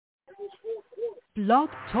Blog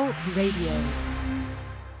Talk Radio.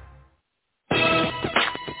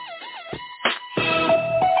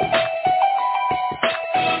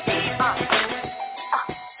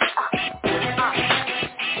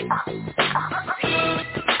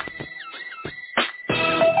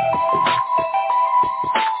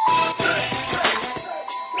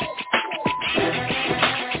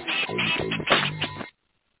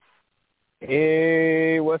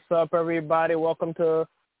 Hey, what's up, everybody? Welcome to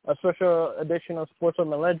a special edition of Sports with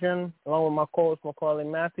My Legend, along with my co-host, Macaulay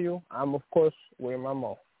Matthew. I'm, of course, William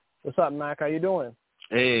Ramo. What's up, Mac? How you doing?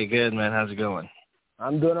 Hey, good, man. How's it going?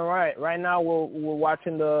 I'm doing all right. Right now, we're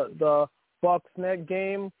watching the Bucks-Net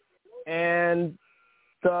game, and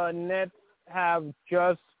the Nets have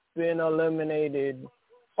just been eliminated.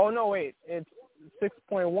 Oh, no, wait. It's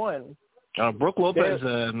 6.1. Brook Lopez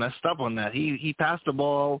messed up on that. He passed the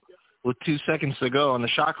ball with 2 seconds to go on the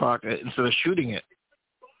shot clock instead of shooting it.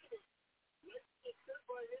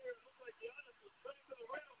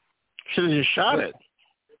 Should have just shot it.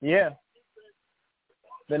 Yeah.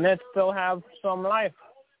 The Nets still have some life.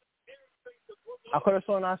 I could have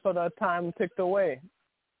sworn I saw the time ticked away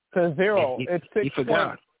to 0. It's 6. He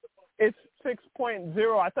forgot. It's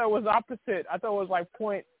 6.0. I thought it was opposite. I thought it was like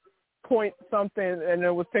point something, and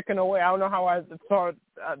it was ticking away. I don't know how I saw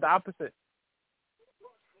the opposite.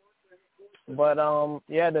 But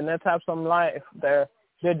yeah, the Nets have some life. They're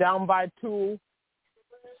down by 2.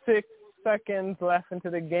 6 seconds left into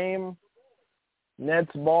the game.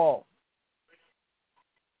 Nets ball.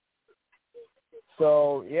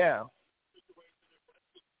 So yeah,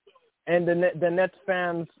 and the Nets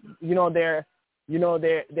fans, they're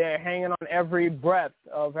hanging on every breath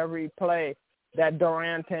of every play that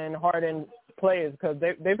Durant and Harden plays, because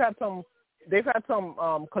they've had some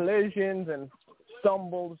collisions and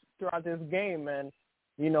stumbles throughout this game, and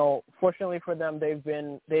fortunately for them, they've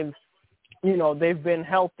been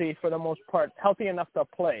healthy for the most part, healthy enough to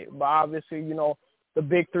play. But obviously, the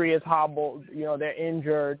big three is hobbled. They're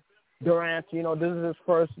injured. Durant, this is his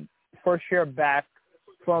first year back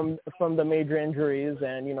from the major injuries,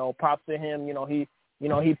 and props to him. He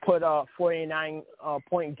put a 49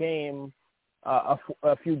 point game a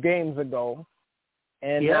few games ago,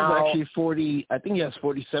 and he now has actually 40. I think he has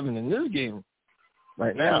 47 in this game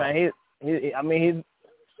right now. Man,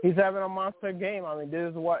 he's having a monster game. I mean, this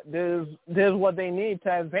is what they need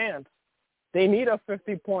to advance. They need a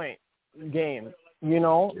 50-point game.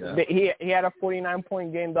 Yeah. He had a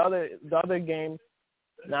 49-point game the other game.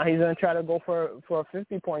 Now he's gonna try to go for a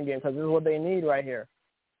 50-point game, because this is what they need right here.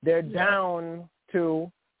 They're down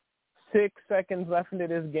to 6 seconds left into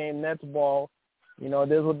this game. Nets ball. This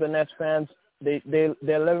is what the Nets fans they're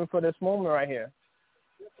living for, this moment right here.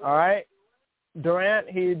 All right,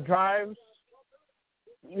 Durant, he drives.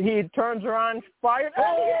 He turns around, fires.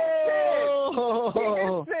 Oh! He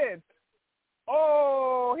hits it.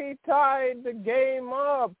 Oh, he tied the game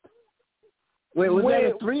up. Wait, was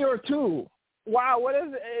that a 3 or 2? Wow, what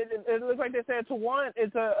is it? It looks like they said it's a 1.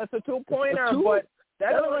 It's a 2-pointer, but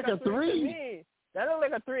that looks like a 3 to me. That looks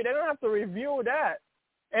like a 3. They don't have to review that.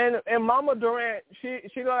 And Mama Durant, she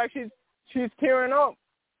looks like she's tearing up.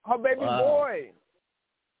 Her baby boy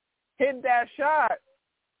hit that shot.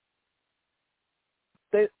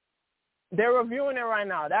 They're reviewing it right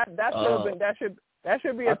now. That should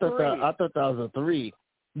be a 3. I thought that was a 3.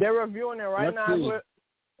 They're reviewing it right now.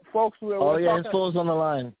 Folks, we're yeah, talking. his fool's on the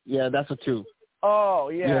line. Yeah, that's a 2. Oh,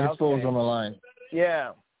 yeah. Yeah, his fool's on the line.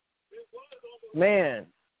 Yeah. Man,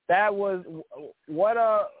 that was what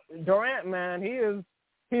a Durant, man. He's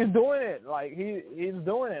doing it. Like he's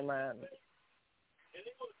doing it, man.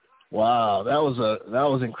 Wow, that was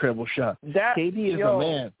an incredible shot. KD is a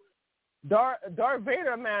man. Darth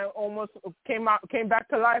Vader, man, almost came back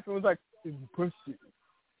to life and was like, pussy.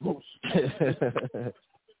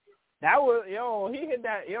 That was he hit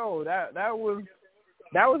that that was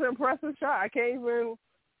an impressive shot. I can't even.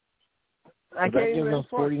 That gives them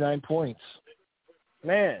 49 points.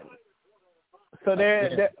 Man, so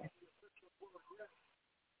they're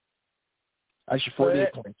actually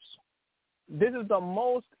 48 points. This is the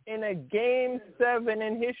most in a Game 7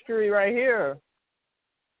 in history right here.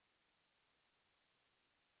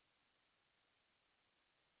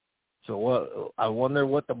 So what? I wonder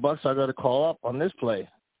what the Bucks are going to call up on this play.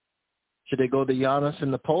 Should they go to Giannis in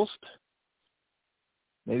the post?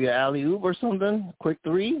 Maybe an alley-oop or something? Quick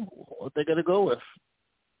 3? What they going to go with?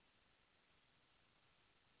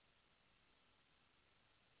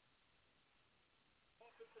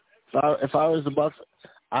 If I was the Bucks,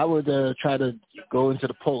 I would try to go into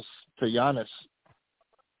the post to Giannis.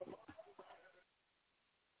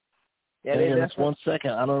 Yeah, in this 1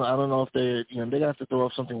 second. I don't know if they're gonna have to throw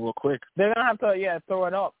up something real quick. They're gonna have to throw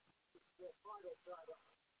it up.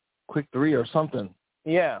 Quick three or something.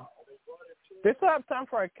 Yeah. They still have time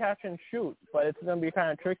for a catch and shoot, but it's gonna be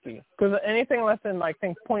kind of tricky because anything less than like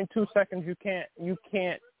 0.2 seconds, you can't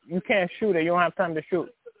shoot it. You don't have time to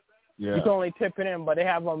shoot. Yeah. You can only tip it in, but they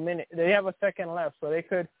have a minute. They have a second left, so they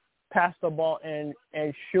could pass the ball and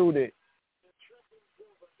shoot it.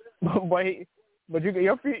 but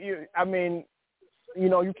your feet. You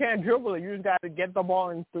can't dribble it. You just got to get the ball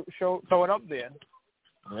and throw it up there.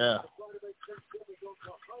 Yeah.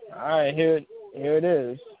 All right, here it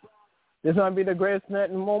is. This might be the greatest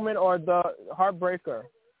net moment or the heartbreaker.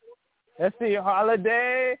 Let's see,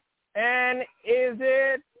 Holiday, and is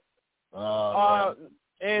it?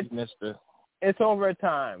 He missed it. It's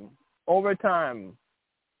overtime. Overtime.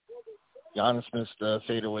 Giannis missed the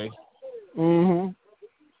fadeaway. Mhm.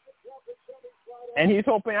 And he's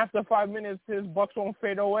hoping after 5 minutes his Bucks won't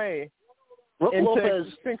fade away. Brook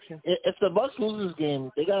Lopez. If the Bucks lose this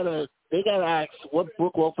game, they gotta ask what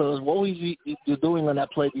Brook Lopez, what was he doing on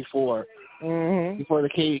that play before, before the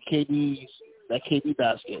KD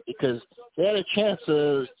basket, because they had a chance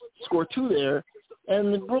to score two there,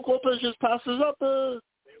 and Brook Lopez just passes the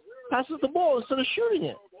ball instead of shooting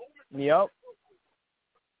it. Yep.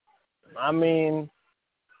 I mean,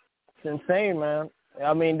 it's insane, man.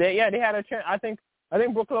 I mean, they had a chance. I think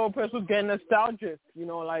Brook Lopez was getting nostalgic.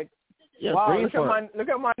 Wow, look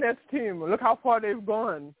at my Nets team. Look how far they've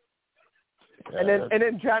gone. Yeah, and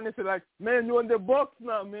then Giannis is like, man, you're in the Bucks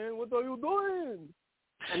now, man. What are you doing?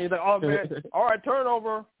 And he's like, oh man, all right,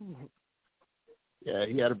 turnover. Yeah,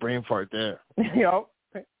 he had a brain fart there. Yep.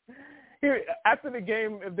 Here, after the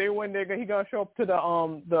game, if they win, he gonna show up to the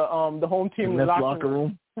home team locker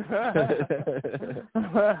room.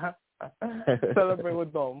 Celebrate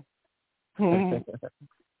with them.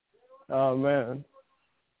 Oh man.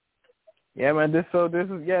 Yeah, man. This is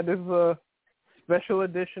a special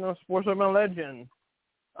edition of Sports Urban Legend.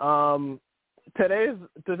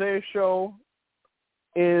 Today's show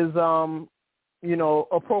is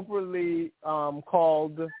appropriately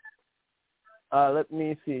called. Let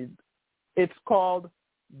me see. It's called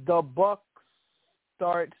 "The Buck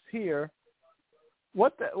Starts Here."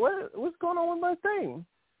 What's going on with my thing?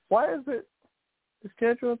 Why is it the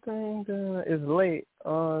schedule thing is late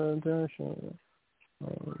on the show?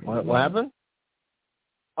 What happened?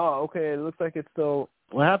 Oh, okay. It looks like it's still.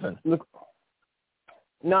 What happened?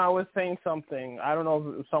 No, I was saying something. I don't know if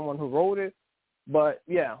it was someone who wrote it, but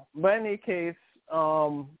yeah. But in any case,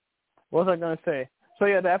 what was I going to say? So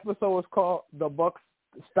yeah, the episode was called "The Buck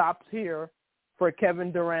Stops Here" for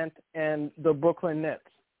Kevin Durant and the Brooklyn Nets,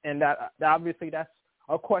 and that obviously that's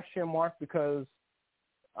a question mark because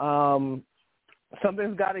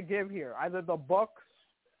something's got to give here. Either the Bucks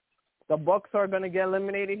are going to get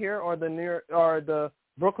eliminated here, or the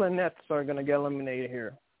Brooklyn Nets are going to get eliminated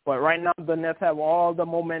here. But right now, the Nets have all the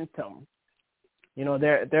momentum.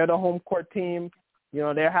 They're the home court team.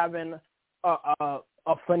 They're having a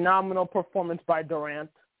phenomenal performance by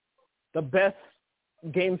Durant, the best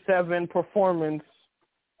Game 7 performance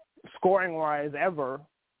scoring-wise ever.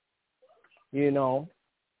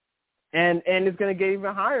 And it's going to get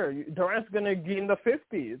even higher. Durant's going to get in the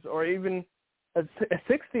 50s or even a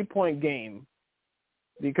 60-point game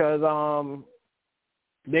because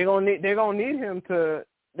they're gonna need him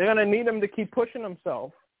to keep pushing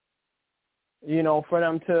himself, for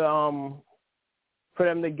them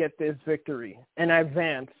to get this victory and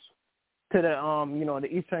advance to the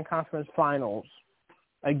Eastern Conference Finals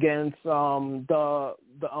against the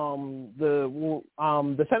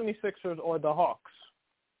 76ers or the Hawks.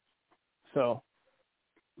 So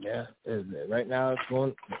yeah, right now it's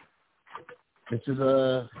going. This is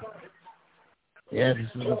a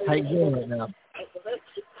tight game right now.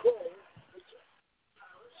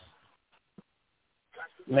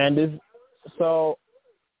 Man, this is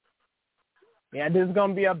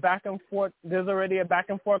gonna be a back and forth. There's already a back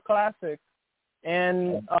and forth classic,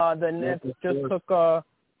 and the Nets just took a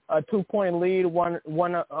 2-point lead,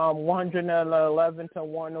 111 to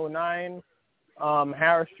 109.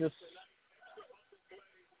 Harris just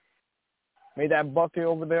made that bucket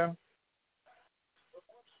over there.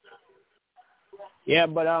 Yeah,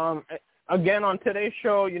 but again on today's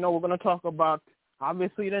show, we're going to talk about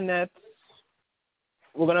obviously the Nets.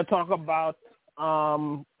 We're going to talk about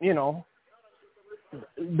the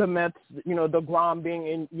Mets, the Grom being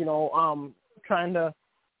in, trying to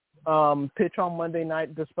pitch on Monday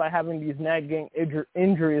night despite having these nagging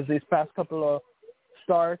injuries these past couple of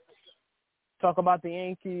starts. Talk about the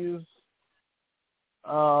Yankees.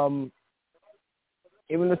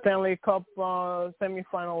 even the Stanley Cup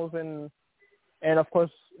semifinals and of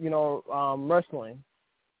course, wrestling.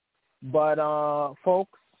 But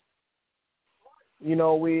folks,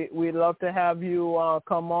 we'd love to have you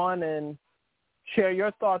come on and share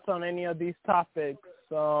your thoughts on any of these topics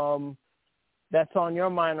that's on your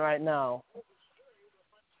mind right now.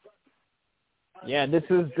 Yeah, this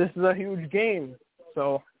is a huge game.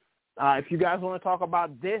 So if you guys want to talk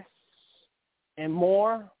about this and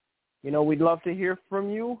more, we'd love to hear from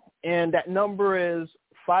you. And that number is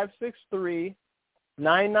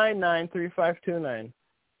 563-999-3529.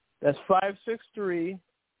 That's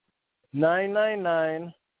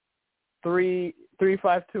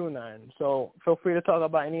 563-999-3529. So feel free to talk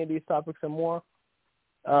about any of these topics and more.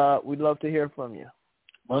 We'd love to hear from you.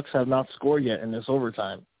 Bucks have not scored yet in this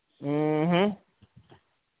overtime. Mm-hmm.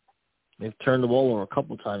 They've turned the ball over a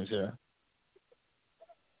couple times here.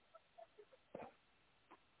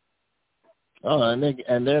 Oh,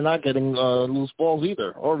 and they're not getting loose balls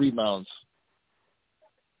either or rebounds.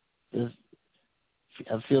 I'm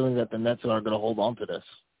feeling that the Nets are going to hold on to this.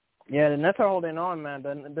 Yeah, the Nets are holding on, man.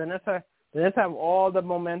 The Nets have all the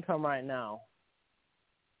momentum right now.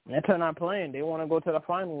 Nets are not playing. They want to go to the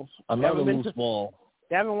finals. Another loose ball.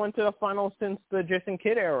 They haven't went to the finals since the Jason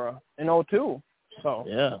Kidd era in 2002. So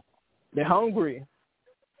yeah, they're hungry.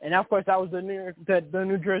 And of course, that was the New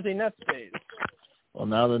Jersey Nets days. Well,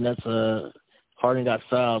 now the Nets Harden got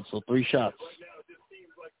fouled, so 3 shots.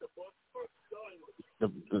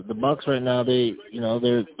 The Bucks right now, they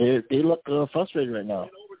look frustrated right now.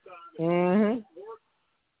 Mhm.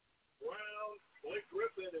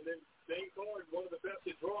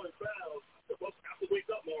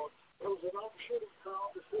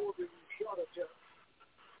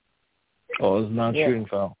 Oh, it was a non-shooting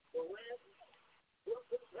foul.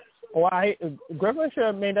 Why Griffin should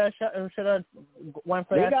have made that shot? Should have went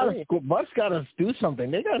for that three. Bucks got to do something.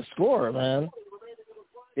 They got to score, man.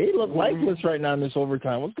 They look lifeless right now in this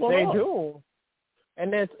overtime. What's going on? They do.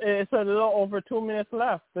 And it's a little over 2 minutes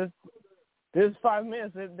left. There's 5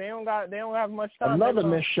 minutes. They don't have much time. Another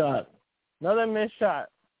missed shot. Another missed shot.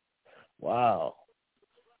 Wow.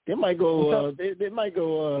 They might go. They might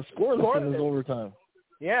go scoreless in this overtime.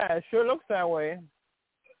 Yeah, it sure looks that way.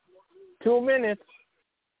 2 minutes.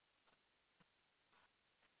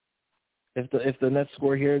 If the Nets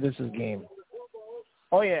score here, this is game.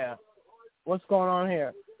 Oh yeah. What's going on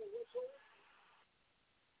here?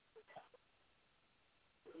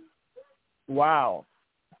 Wow.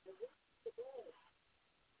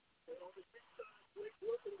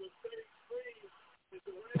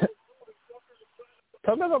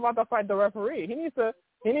 Tucker's about to fight the referee. He needs to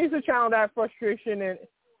channel that frustration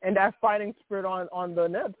and that fighting spirit on the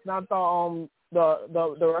Nets, not the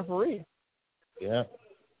referee. Yeah.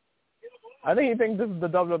 I think he thinks this is the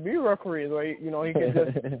WWE referee, where he can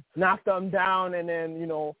just knock them down and then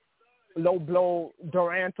low blow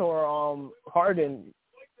Durant or Harden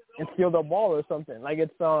and steal the ball or something. Like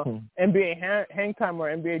it's NBA hang time or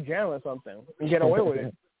NBA jam or something and get away with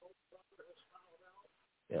it.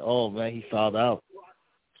 Yeah, oh man, he fouled out.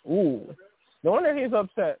 Ooh, no wonder he's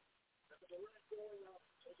upset.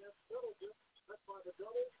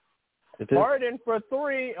 Harden for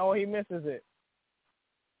 3. Oh, he misses it.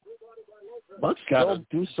 Bucks gotta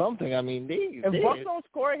do something. I mean, if Bucks don't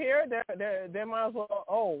score here, they might as well.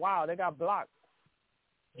 Oh wow, they got blocked.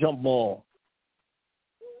 Jump ball.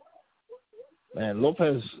 Man,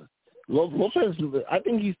 Lopez. I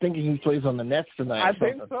think he's thinking he plays on the Nets tonight. I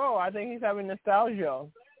think so. I think he's having nostalgia.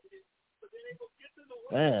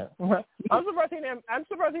 Man, I'm surprised he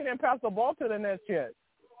didn't pass the ball to the Nets yet.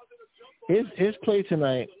 His play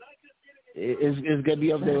tonight is going to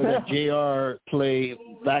be up there with that JR play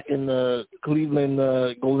back in the Cleveland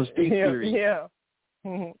Golden State series. Yeah.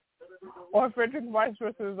 Or Frederick Weiss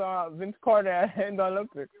versus Vince Carter in the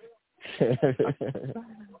Olympics.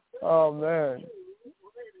 Oh, man.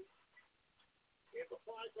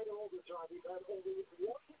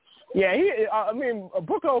 Yeah,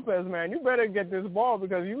 Brook Lopez, man, you better get this ball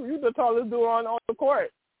because you the tallest dude on the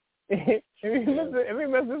court. if he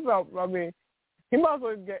messes this up, I mean, he might as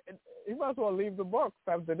well leave the Bucks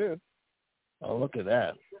after this. Oh, look at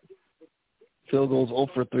that. Field goals 0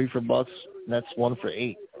 for 3 for Bucks. Nets 1 for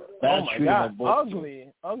 8. Bad shooting on both.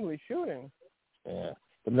 Ugly shooting. Yeah.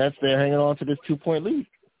 The Nets, they're hanging on to this 2-point lead.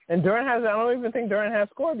 And Durant I don't even think Durant has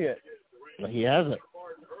scored yet. No, he hasn't.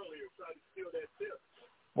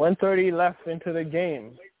 1:30 left into the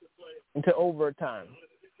game, into overtime.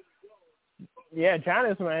 Yeah,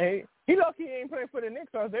 Giannis, man, he lucky he ain't playing for the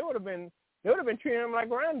Knicks, or they would have been treating him like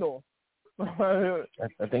Randall. I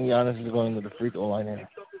think Giannis is going to the free throw line here.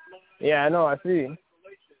 Yeah, I know. I see.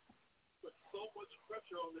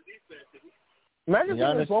 Imagine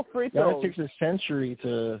taking both free throws. Giannis takes a century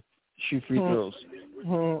to shoot free throws.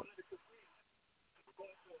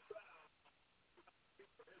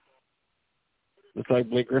 Looks like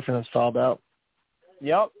Blake Griffin has fouled out.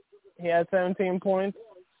 Yep. He had 17 points.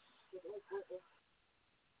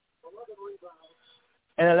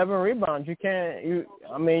 And 11 rebounds. You can't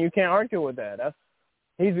argue with that.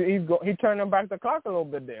 He turned back the clock a little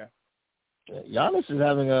bit there. Giannis is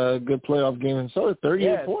having a good playoff game himself.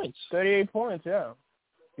 38 points. 38 points, yeah.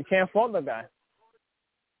 You can't fault the guy.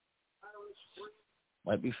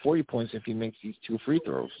 Might be 40 points if he makes these 2 free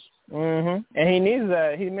throws. And he needs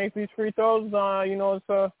that. He makes these free throws. It's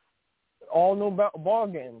a all new ball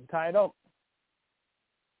game, tied up.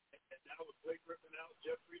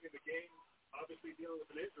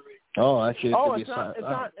 Oh, actually,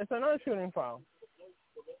 it's another shooting foul.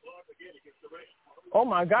 Oh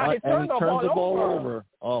my God! He turned the ball over.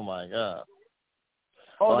 Oh my God!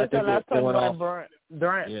 Oh, that's the last touch by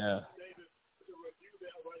Durant. Yeah.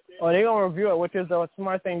 Oh, they're gonna review it, which is a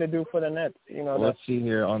smart thing to do for the Nets. Let's see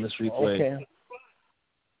here on this replay. Okay.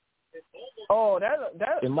 Oh, that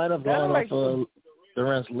it might have gone off of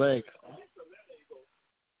Durant's leg.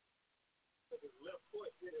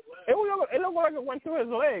 It looked like it went through his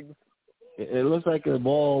legs. It looks like the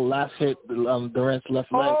ball last hit Durant's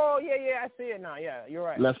left leg. Oh, yeah, I see it now. Yeah, you're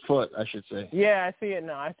right. Left foot, I should say. Yeah, I see it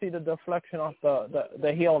now. I see the deflection off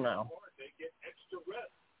the heel now.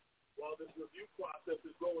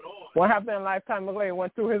 What happened in Lifetime McLean? It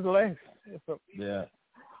went through his legs. Yeah.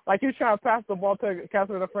 Like he's trying to pass the ball to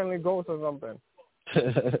capture the friendly ghost or something.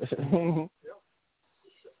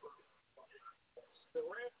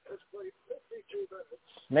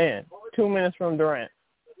 Man, 2 minutes from Durant.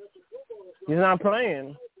 He's not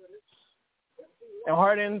playing. And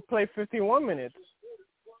Harden played 51 minutes.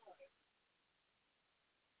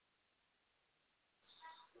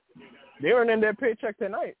 They earning their paycheck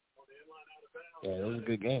tonight. Yeah, it was a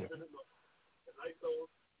good game.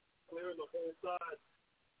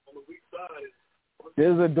 This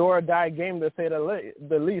is a do or die game, to say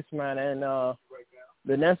the least, man. And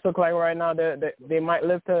the Nets look like right now that they might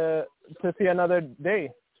live to see another day,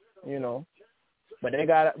 But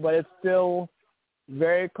but it's still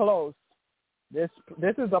very close. This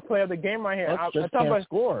is the play of the game right here. Let's just can't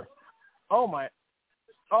score. Oh my!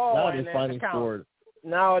 Oh, now they finally scored.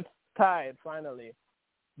 Now it's tied finally,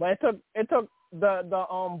 but it took the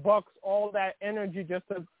Bucks all that energy just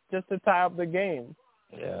to tie up the game.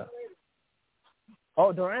 Yeah.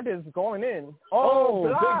 Oh, Durant is going in. Oh,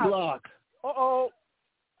 block. Big block.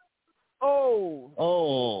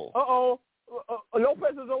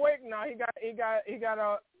 Lopez is awake now. He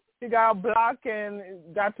got a block and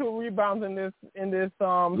got 2 rebounds in this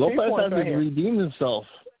Lopez has to redeem himself.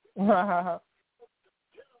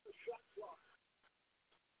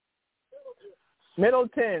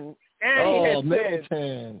 Middleton. And he hits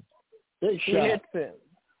Middleton. Big shot. He hits it.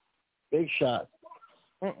 Big shot.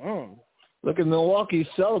 Look at Milwaukee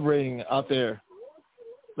celebrating out there.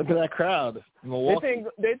 Look at that crowd. Milwaukee.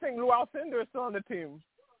 They think Lou Alcindor is still on the team.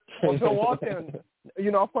 Or Bill Walton.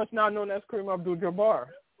 Of course, now known as Kareem Abdul-Jabbar.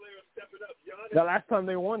 The last time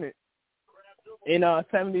they won it. In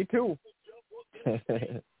 72.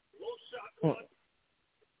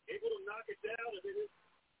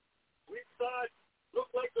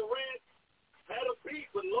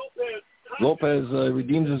 Lopez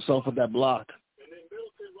redeems himself with that block.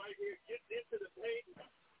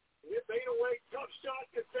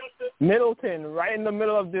 Middleton, right in the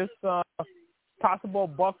middle of this possible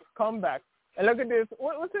Bucks comeback. And look at this.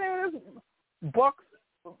 What's the name of this? Bucks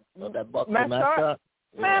that Bucks mascot?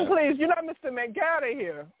 Yeah. Man, please, you're not Mr. Met. Get out of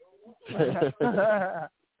here.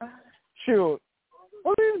 Shoot.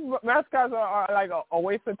 Well, these mascots are like a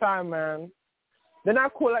waste of time, man. They're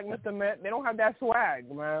not cool like Mr. Met. They don't have that swag,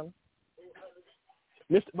 man.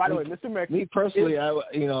 By the way, Mr. Met. Me personally, I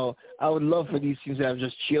would love for these teams to have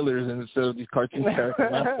just cheerleaders instead of these cartoon character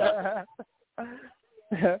mascots.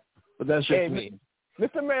 But that's just me.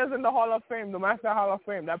 Mr. Man's in the Hall of Fame, the Mascot Hall of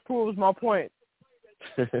Fame. That proves my point.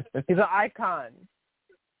 He's an icon.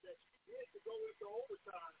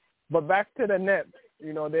 But back to the Nets.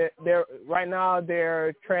 They're right now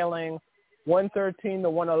they're trailing 113 to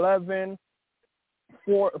 111.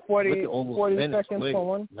 40 seconds for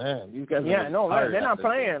one. Man, you guys man, they're not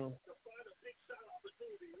playing.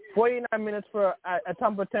 49 minutes for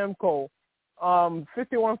Atampatemko.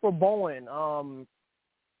 51 for Bowen.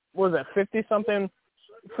 What was that? 50-something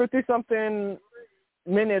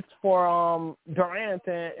minutes for Durant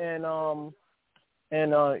and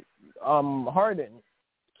Harden.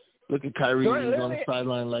 Look at Kyrie on the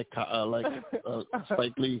sideline like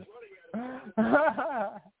Spike Lee.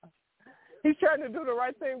 He's trying to do the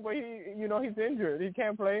right thing, but he's injured. He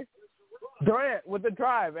can't play. Durant with the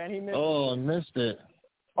drive, and he missed. Oh, missed it.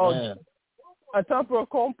 Oh, man.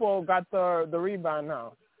 Antetokounmpo got the rebound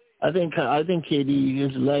now. I think KD,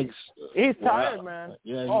 his legs. He's tired, man.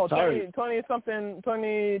 Yeah, he's tired.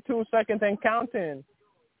 22 seconds and counting.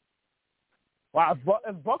 Wow,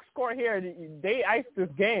 if Bucks score here, they ice this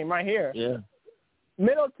game right here. Yeah.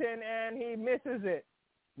 Middleton, and he misses it.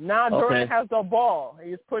 Now Durant has the ball.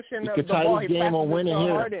 He's pushing the ball. He passes it to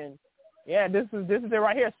Harden. Yeah, this is it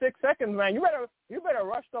right here. 6 seconds, man. You better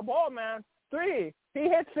rush the ball, man. 3. He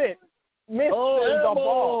hits it. Misses the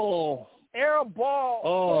ball. Air ball.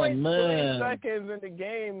 Oh, man. 3 seconds in the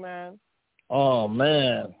game, man. Oh,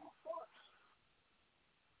 man.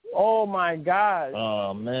 Oh, my gosh.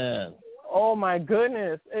 Oh, man. Oh, my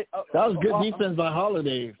goodness. That was good defense by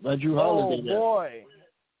Holiday, by Drew Holiday. Oh, boy.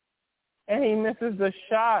 And he misses the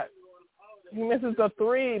shot. He misses the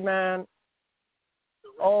 3, man.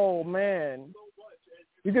 Oh, man.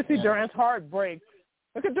 You can see Durant's heart break.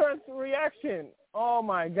 Look at Durant's reaction. Oh,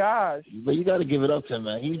 my gosh. But you got to give it up to him,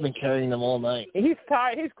 man. He's been carrying them all night. He's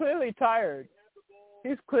tired. He's clearly tired.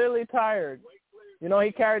 He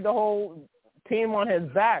carried the whole team on his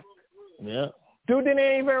back. Yeah. Dude didn't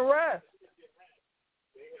even rest.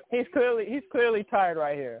 He's clearly tired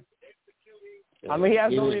right here. I mean, he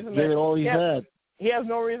has no reason to. All he had. He has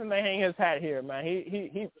no reason to hang his hat here, man.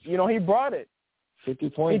 He brought it. 50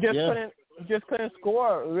 points. He just couldn't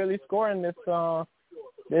really score in this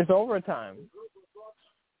overtime.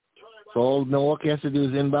 So all Milwaukee has to do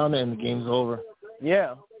is inbound it and the game's over.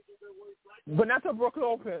 Yeah. But not to Brook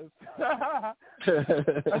Lopez.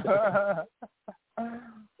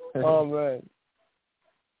 Oh, man.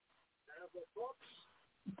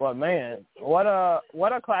 But, man, what a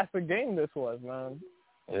classic game this was, man.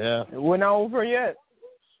 Yeah. We're not over yet.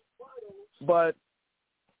 But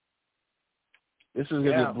this is going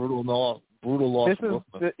to be a brutal loss.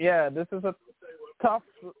 This is a tough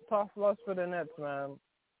loss for the Nets, man.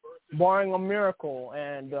 Barring a miracle.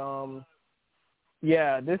 And,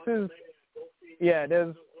 there's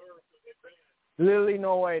literally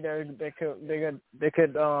no way they could. You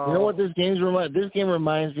know what this game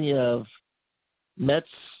reminds me of? Mets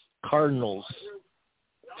Cardinals.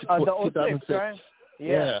 The 06, right?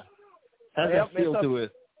 Yeah. Has that feel to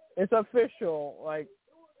it. It's official.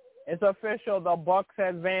 The Bucks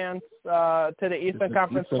advance to the Eastern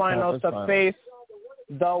Conference Finals to face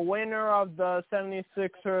the winner of the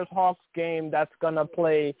 76ers Hawks game that's gonna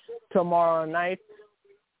play tomorrow night.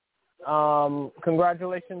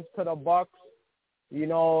 Congratulations to the Bucks.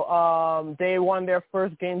 They won their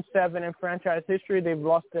first Game 7 in franchise history. They've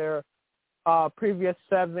lost their previous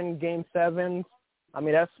 7 Game 7s. I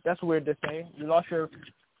mean, that's weird to say. You lost your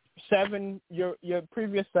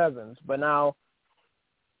previous 7s, but now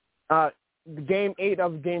Game 8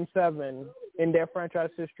 of Game 7 in their franchise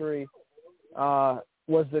history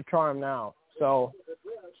was the charm now. So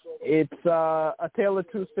it's a tale of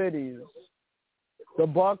two cities. The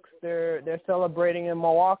Bucks, they're celebrating in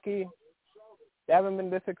Milwaukee. They haven't been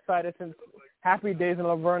this excited since Happy Days and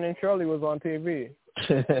Laverne and Shirley was on TV.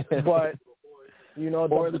 But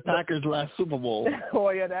or the Packers' last Super Bowl. Oh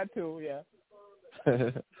yeah, that too. Yeah.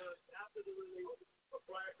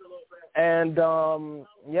 And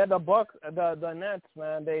the Bucks, the Nets,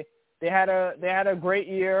 man, they had a great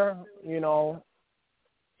year.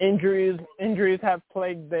 Injuries have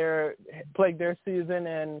plagued their season,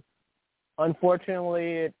 and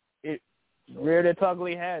unfortunately, it reared its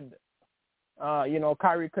ugly head.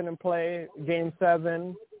 Kyrie couldn't play Game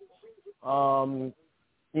 7.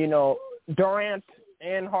 Durant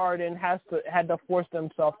and Harden had to force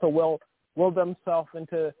themselves to will themselves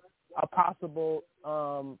into a possible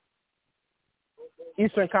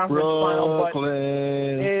Eastern Conference final, but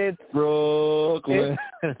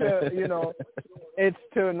it's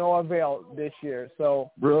to no avail this year.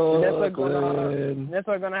 So Nets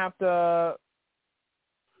are gonna have to,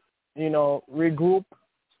 regroup,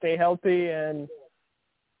 stay healthy, and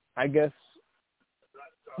I guess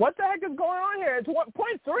what the heck is going on here? It's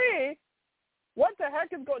 0.3. What the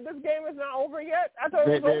heck is going? This game is not over yet. I thought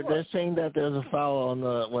it was over. They're saying that there's a foul on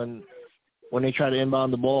when they try to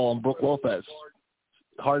inbound the ball on Brook Lopez.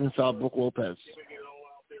 Harden fouled Brook Lopez.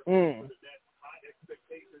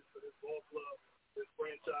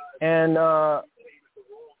 And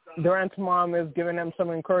Durant's mom is giving him some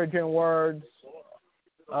encouraging words.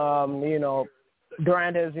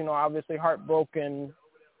 Durant is, obviously heartbroken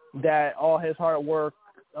that all his hard work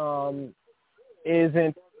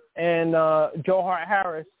isn't. And Joe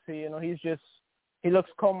Harris, he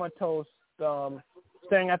looks comatose,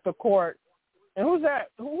 staring at the court. And who's that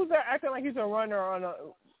acting like he's a runner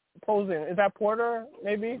posing? Is that Porter,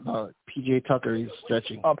 maybe? PJ Tucker, he's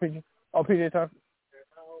stretching. PJ Tucker.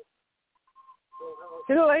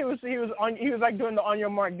 He looked like he was like doing the on your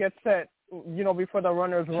mark, get set, before the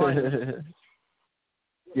runners run.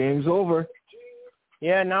 Game's over.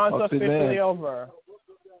 Yeah, now it's officially over.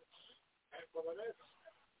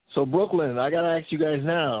 So Brooklyn, I gotta ask you guys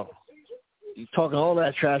now. You talking all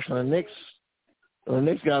that trash on the Knicks? When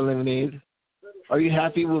the Knicks got eliminated, are you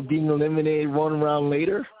happy with being eliminated one round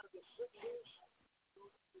later?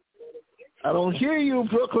 I don't hear you,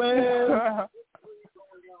 Brooklyn.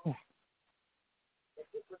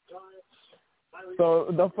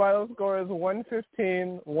 So the final score is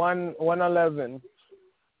 115-111.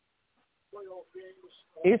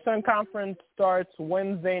 Eastern Conference starts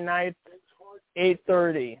Wednesday night,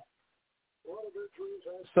 8:30.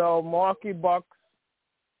 So Milwaukee Bucks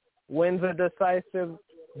wins a decisive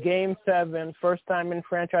Game 7, first time in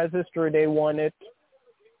franchise history they won it,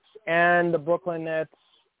 and the Brooklyn Nets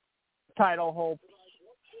title hopes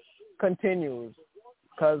continues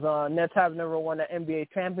because Nets have never won an NBA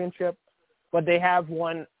championship, but they have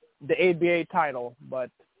won the ABA title, but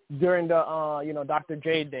during the Dr.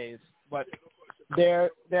 J days. But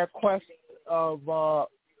their quest of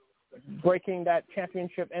breaking that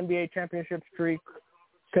NBA championship streak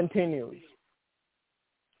continues.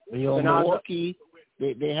 Milwaukee,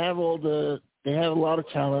 they have a lot of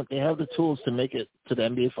talent. They have the tools to make it to the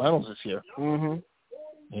NBA Finals this year. Mhm.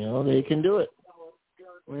 They can do it.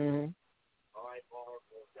 Mhm.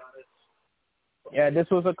 Yeah, this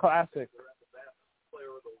was a classic.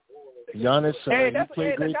 Giannis, he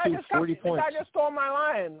played great too, 40 points. The guy just stole my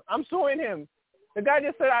line. I'm suing him. The guy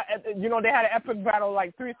just said, they had an epic battle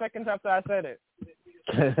like 3 seconds after I said it.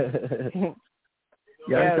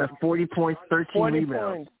 Giannis got 40 points, 13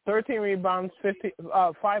 rebounds. 13 rebounds,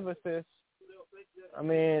 5 assists. I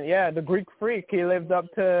mean, the Greek Freak, he lived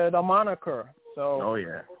up to the moniker. So, oh,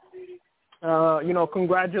 yeah.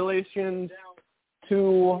 Congratulations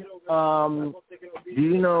to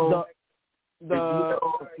the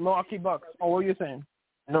Milwaukee Bucks. Oh, what were you saying?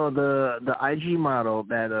 No, the IG model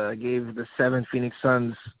that gave the 7 Phoenix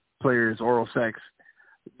Suns players oral sex,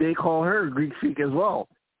 they call her Greek Freak as well.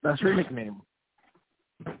 That's her nickname.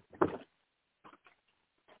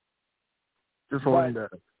 Just wanted to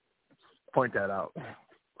point that out.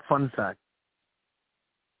 Fun fact.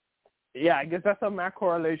 Yeah, I guess that's a math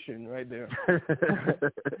correlation right there.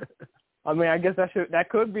 I mean, I guess that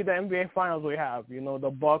could be the NBA Finals we have.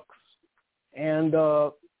 The Bucks and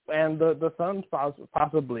the Suns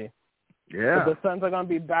possibly. Yeah. But the Suns are going to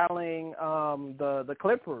be battling the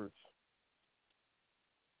Clippers.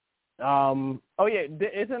 Isn't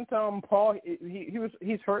Paul?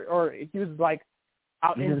 He's hurt or he was like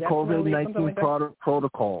out in COVID-19 like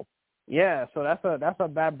protocol. Yeah, so that's a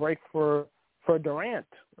bad break for Durant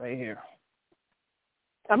right here.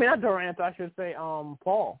 I mean, not Durant, I should say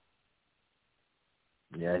Paul.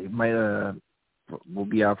 Yeah, he might will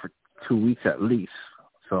be out for 2 weeks at least.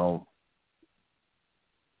 So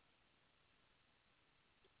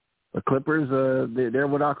the Clippers, they're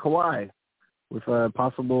without Kawhi with a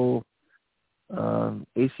possible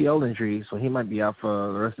ACL injury, so he might be out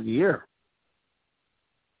for the rest of the year.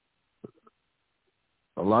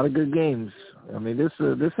 A lot of good games. I mean, this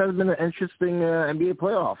has been an interesting NBA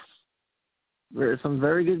playoffs. There are some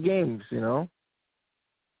very good games, It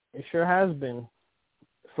sure has been,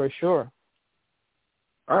 for sure.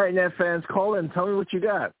 All right, Net fans, call in. Tell me what you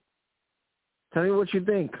got. Tell me what you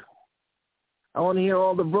think. I want to hear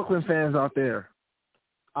all the Brooklyn fans out there.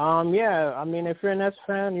 Yeah, I mean, if you're a Nets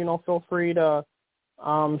fan, feel free to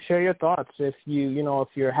share your thoughts. If if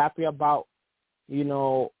you're happy about,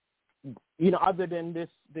 other than this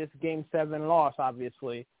Game 7 loss,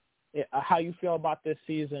 obviously, how you feel about this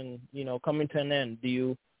season, coming to an end.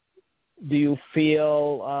 Do you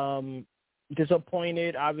feel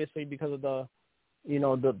disappointed, obviously, because of the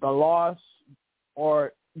loss,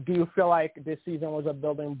 or do you feel like this season was a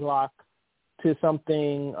building block to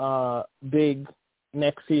something big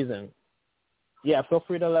next season? Yeah, feel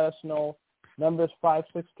free to let us know. Number is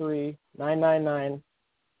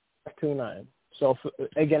 563-999-3529. So,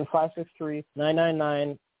 again,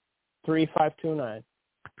 563-999-3529.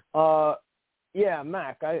 Yeah,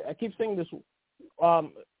 Mac, I keep saying this.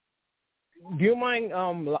 Do you mind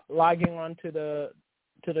logging on to the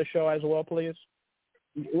show as well, please?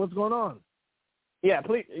 What's going on? Yeah,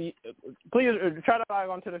 please try to log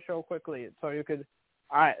on to the show quickly so you could.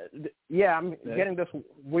 All right. Yeah, I'm getting this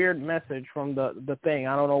weird message from the thing.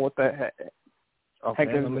 I don't know what the heck. Okay,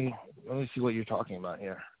 let me see what you're talking about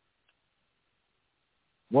here.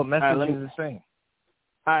 What message is it saying?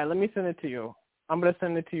 All right, let me send it to you. gonna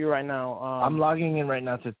send it to you right now. I'm logging in right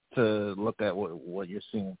now to look at what you're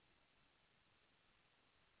seeing.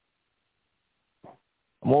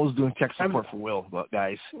 I'm always doing tech support for Will, but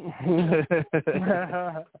guys. Let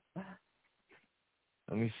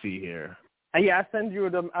me see here. Yeah, I send you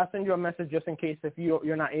a message just in case if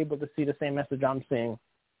you're not able to see the same message I'm seeing.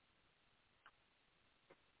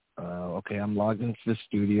 Okay, I'm logged into the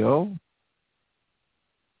studio.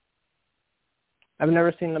 I've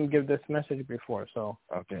never seen them give this message before, so.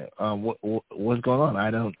 Okay. What's going on?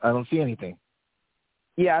 I don't see anything.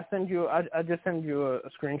 Yeah, I just send you a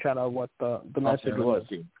screenshot of what the message was.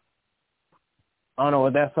 I don't know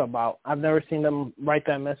what that's about. I've never seen them write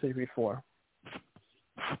that message before.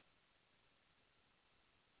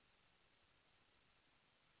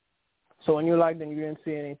 So when you logged in, you didn't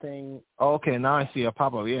see anything. Oh, okay, now I see a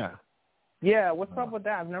pop-up, yeah. Yeah, what's up with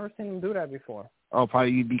that? I've never seen them do that before. Oh,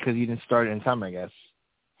 probably because you didn't start it in time, I guess.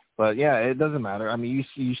 But yeah, it doesn't matter. I mean,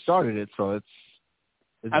 you started it, so it's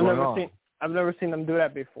I've never seen them do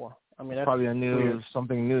that before. I mean, that's probably weird.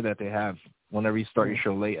 something new that they have whenever you start your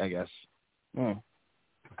show late, I guess. Mm.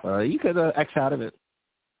 You could X out of it.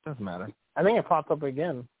 Doesn't matter. I think it popped up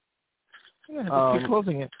again. Yeah, just keep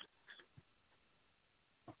closing it.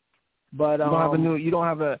 But you don't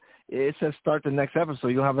have a. It says start the next episode.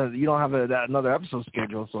 You don't have another episode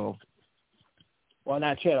scheduled. So. Well,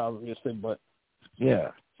 not yet, obviously, but.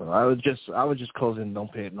 Yeah. So I would just close it and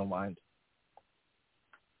don't pay it no mind.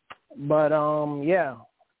 But yeah,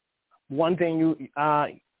 one thing you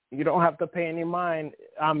don't have to pay any mind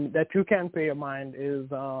that you can pay your mind is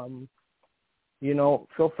feel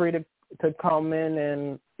free to come in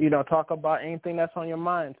and talk about anything that's on your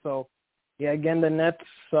mind. So yeah, again, the Nets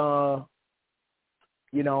tough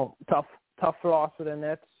loss for the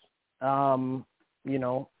Nets.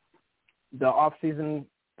 The off season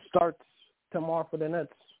starts tomorrow for the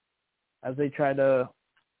Nets as they try to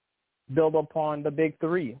build upon the big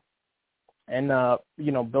three. And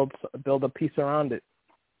build a piece around it.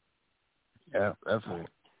 Yeah, definitely.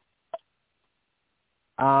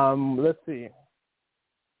 Let's see.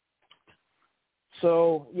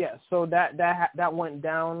 So that went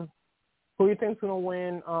down. Who do you think's gonna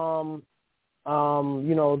win?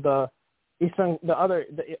 The other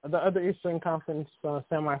Eastern Conference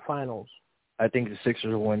semifinals. I think the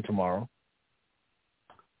Sixers will win tomorrow.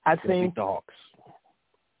 I They'll think beat the Hawks.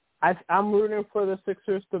 I'm rooting for the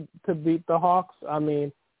Sixers to beat the Hawks. I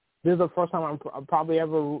mean, this is the first time I'm probably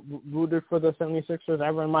ever rooted for the 76ers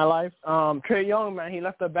ever in my life. Trae Young, man, he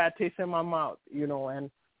left a bad taste in my mouth,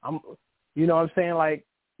 and I'm saying, like,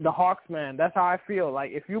 the Hawks, man, that's how I feel.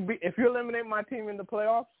 Like, if you eliminate my team in the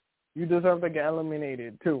playoffs, you deserve to get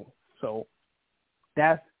eliminated too. So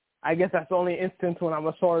I guess that's the only instance when I'm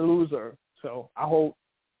a sore loser. So I hope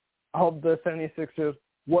the 76ers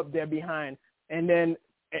whoop their behind. And then,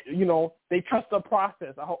 they trust the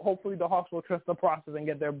process. Hopefully the Hawks will trust the process and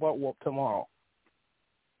get their butt whooped tomorrow.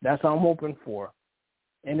 That's what I'm hoping for.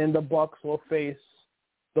 And then the Bucks will face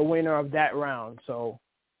the winner of that round. So,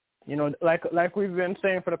 like we've been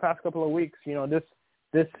saying for the past couple of weeks, this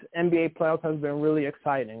NBA playoffs has been really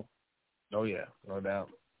exciting. Oh, yeah, no doubt.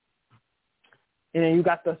 And then you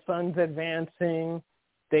got the Suns advancing.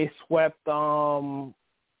 They swept, was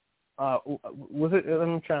it?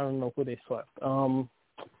 I'm trying to remember who they swept.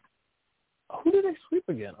 Who did they sweep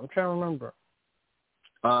again? I'm trying to remember.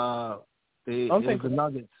 It was the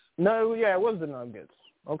Nuggets. No, yeah, it was the Nuggets.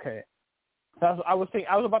 Okay. I was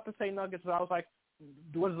about to say Nuggets, but I was like,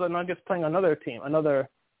 was the Nuggets playing another team, another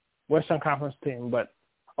Western Conference team? But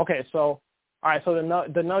okay, so all right, so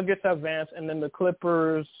the Nuggets advance, and then the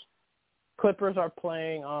Clippers are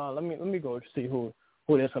playing. Let me go see who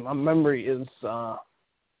it is. My memory is trying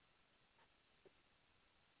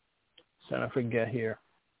to forget here.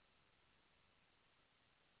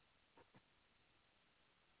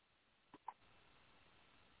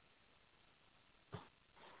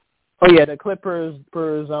 Oh yeah, the Clippers.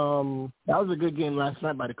 That was a good game last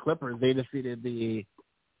night by the Clippers. They defeated the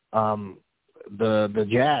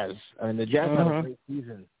Jazz. I mean, the Jazz had a great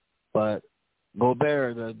season, but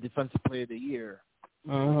Gobert, the Defensive Player of the Year,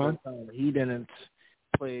 he didn't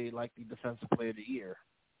play like the Defensive Player of the Year.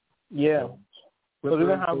 Yeah, so we're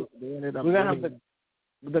gonna have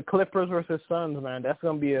the Clippers versus Suns, man. That's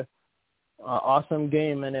gonna be a awesome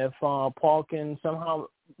game, and if Paul can somehow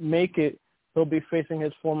make it, he'll be facing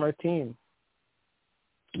his former team.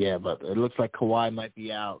 Yeah, but it looks like Kawhi might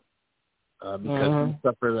be out because he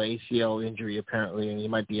suffered an ACL injury apparently, and he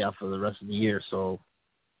might be out for the rest of the year. So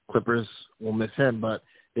Clippers will miss him. But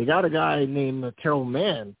they got a guy named Terrell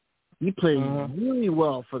Mann. He played really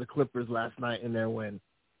well for the Clippers last night in their win.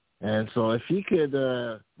 And so if he could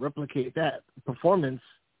replicate that performance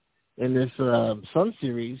in this Sun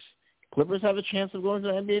series, Clippers have a chance of going to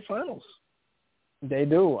the NBA Finals. They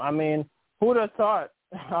do. I mean, who would have thought,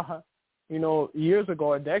 years ago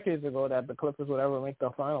or decades ago that the Clippers would ever make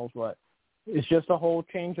the finals? But it's just a whole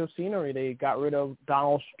change of scenery. They got rid of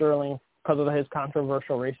Donald Sterling because of his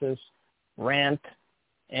controversial racist rant.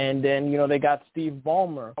 And then, they got Steve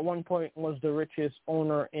Ballmer. At one point was the richest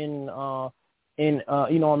owner in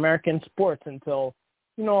American sports until,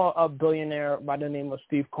 a billionaire by the name of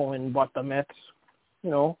Steve Cohen bought the Mets,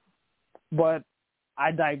 But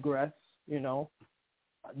I digress, Now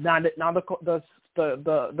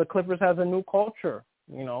the Clippers has a new culture,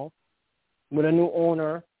 with a new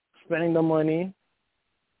owner spending the money,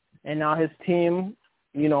 and now his team,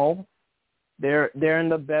 they're in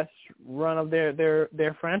the best run of their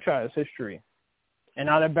franchise history, and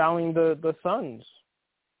now they're battling the Suns,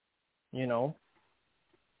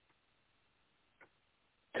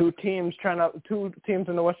 Two teams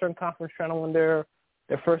in the Western Conference trying to win their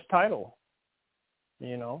first title,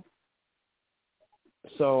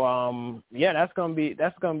 So that's gonna be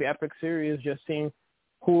epic series. Just seeing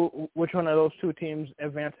which one of those two teams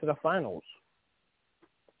advance to the finals.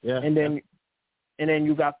 Yeah. And then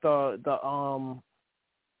you got the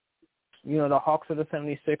Hawks or the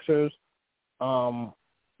 76ers.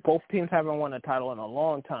 Both teams haven't won a title in a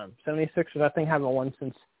long time. 76ers, I think, haven't won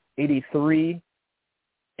since '83.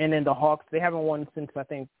 And then the Hawks, they haven't won since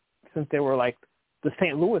they were like the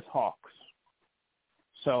St. Louis Hawks.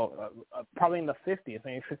 So probably in the 50s,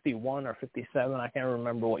 maybe 51 or 57. I can't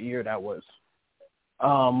remember what year that was.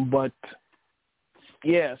 But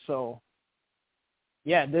yeah,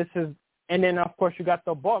 this is, and then of course you got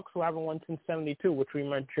the Bucks who haven't won since '72, which we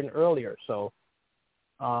mentioned earlier. So,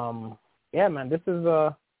 man, this is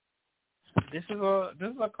a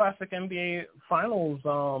classic NBA Finals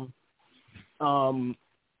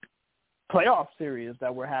playoff series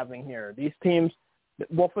that we're having here. These teams,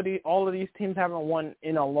 all of these teams haven't won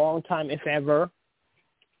in a long time, if ever.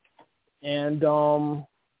 And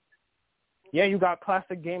you got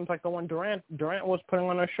classic games like the one Durant was putting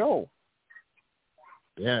on a show.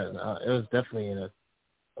 Yeah, it was definitely a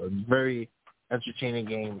very entertaining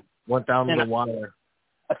game. Went down to the wire.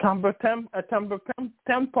 A Tempoko.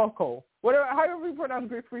 How do we pronounce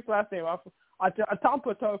Greek Freak's last name? A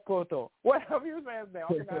Tempoko. Whatever you say his name.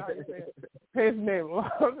 I forgot how you say it. His name.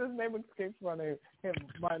 His name escapes my name.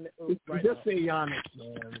 Just say Giannis,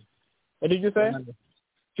 man. What did you say? Giannis.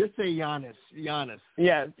 Just say Giannis. Giannis.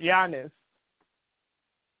 Yeah, Giannis.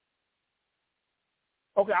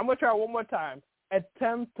 Okay, I'm gonna try one more time.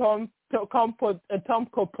 Tomko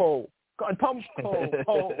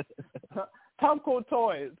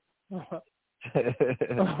Toys.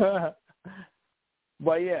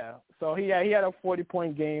 But yeah, so he had a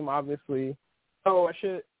 40-point game, obviously. So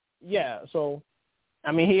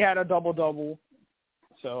he had a double-double.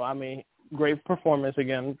 So great performance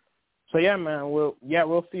again. So yeah, man, we'll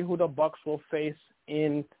see who the Bucks will face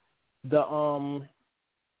in the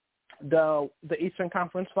Eastern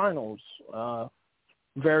Conference Finals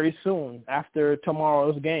very soon after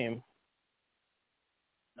tomorrow's game.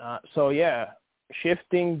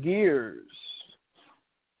 Shifting gears.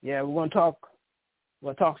 Yeah, we're gonna talk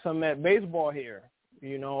some baseball here,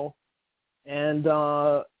 and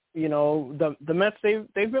the Mets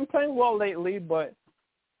they've been playing well lately, but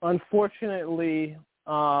unfortunately,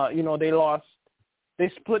 they lost. They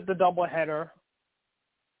split the doubleheader.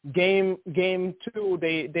 Game 2,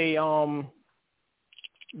 they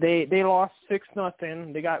lost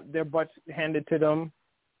 6-0. They got their butts handed to them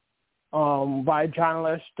by John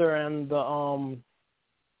Lester and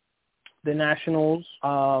the Nationals.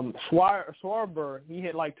 Schwarber, he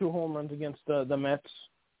hit like 2 home runs against the Mets.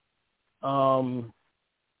 I'm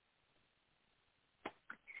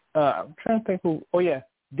trying to think who. Oh yeah,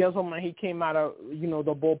 Gesselman. He came out of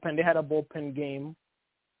the bullpen. They had a bullpen game,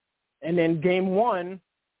 and then game 1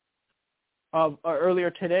 of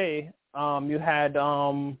earlier today, you had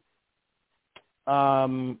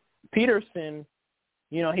Peterson.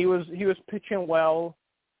 He was pitching well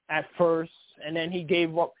at first, and then he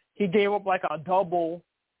gave up like a double,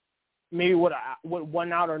 maybe with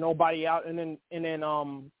 1 out or nobody out, and then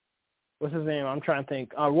what's his name? I'm trying to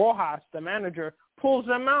think. Rojas, the manager, pulls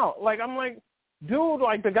them out. Like, I'm like, dude,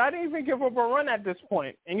 like the guy didn't even give up a run at this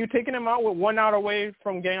point, and you're taking him out with 1 out away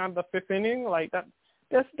from getting out of the 5th inning. Like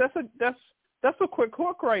that's a quick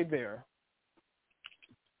hook right there.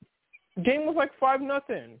 Game was like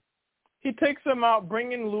 5-0. He takes him out,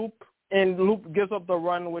 bring in Loop, and Loop gives up the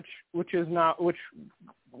run, which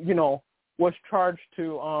was charged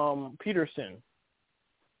to Peterson.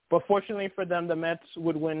 But fortunately for them, the Mets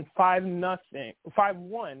would win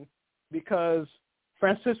 5-1, because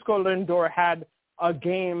Francisco Lindor had a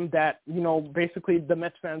game that, basically the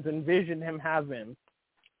Mets fans envisioned him having.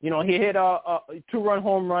 He hit a 2-run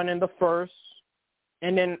home run in the first,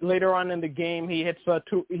 and then later on in the game, he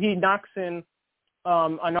knocks in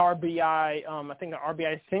an RBI, I think an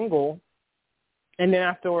RBI single, and then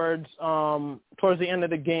afterwards, towards the end of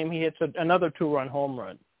the game, he hits another 2-run home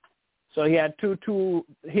run. So he had two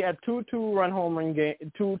 2-run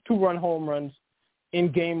home runs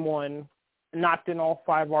in game one, knocked in all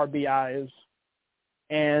 5 RBIs,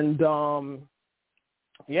 and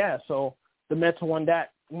so the Mets won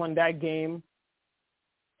that game.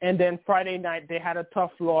 And then Friday night they had a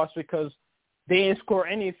tough loss because they didn't score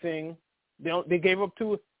anything. They gave up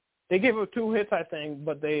 2 hits, I think,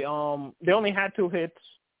 but they only had 2 hits,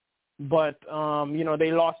 but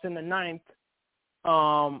they lost in the ninth.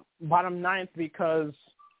 Bottom ninth, because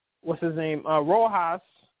what's his name? Rojas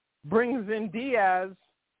brings in Diaz,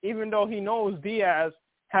 even though he knows Diaz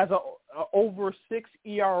has a over 6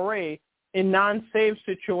 ERA in non-save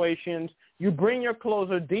situations. You bring your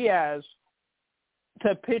closer Diaz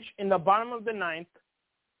to pitch in the bottom of the ninth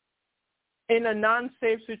in a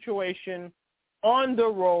non-save situation on the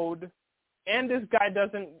road, and this guy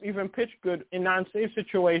doesn't even pitch good in non-save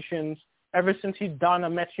situations ever since he's donned a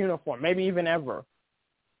Mets uniform, maybe even ever.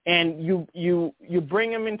 And you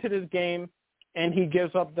bring him into this game, and he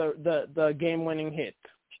gives up the game-winning hit.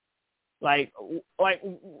 Like,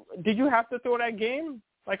 did you have to throw that game?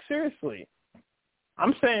 Like, seriously.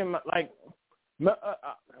 I'm saying,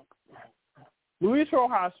 Luis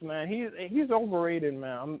Rojas, man, he's overrated,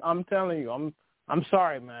 man. I'm telling you. I'm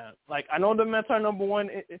sorry, man. Like, I know the Mets are number one.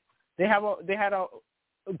 They had a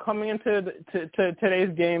coming into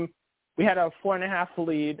today's game. We had a 4.5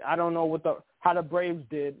 lead. I don't know how the Braves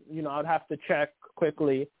did. I'd have to check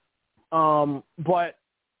quickly. But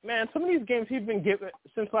man, some of these games he's been given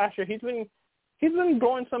since last year. He's been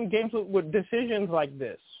going some games with decisions like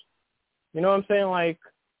this. You know what I'm saying? Like,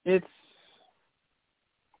 it's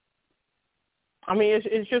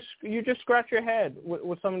just you just scratch your head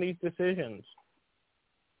with some of these decisions.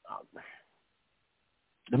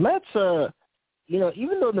 The Mets,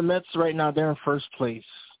 even though the Mets right now they're in first place,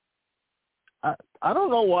 I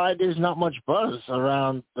don't know why there's not much buzz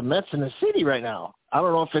around the Mets in the city right now. I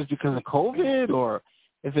don't know if it's because of COVID or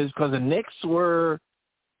if it's because the Knicks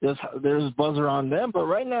there's buzz around them. But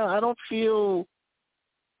right now, I don't know.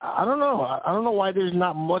 I don't know why there's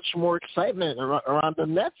not much more excitement around the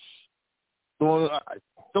Mets. Don't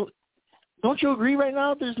you agree right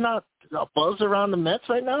now there's not a buzz around the Mets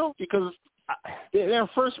right now? Because they're in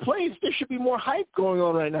first place. There should be more hype going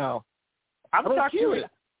on right now. I'm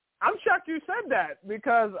shocked you said that,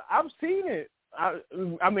 because I've seen it. I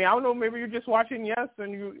don't know, maybe you're just watching Yes,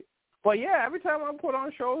 but yeah, every time I put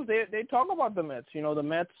on shows, they talk about the Mets. The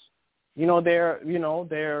Mets, they're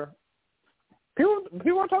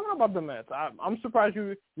people are talking about the Mets. I'm surprised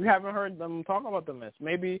you haven't heard them talk about the Mets.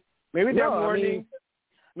 Maybe they're mourning.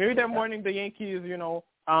 Maybe they're mourning the Yankees.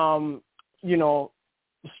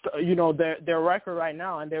 Their record right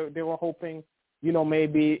now, and they were hoping,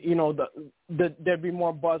 maybe there'd be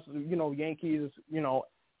more buzz. Yankees,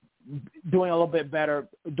 doing a little bit better,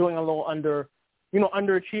 doing a little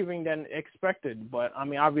underachieving than expected. But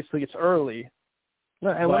obviously it's early.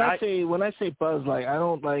 No, and when I say buzz, like, I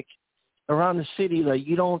don't like around the city. Like,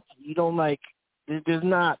 you don't like. There's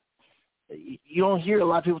not. You don't hear a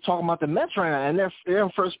lot of people talking about the Mets right now, and they're in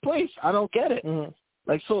first place. I don't get it. Mm-hmm.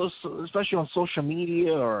 Like, so especially on social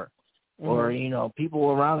media or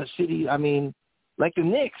people around the city. I mean, like the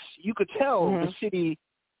Knicks, you could tell the city.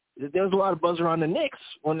 There was a lot of buzz around the Knicks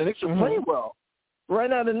when the Knicks are playing well. Right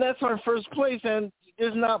now, the Nets are in first place, and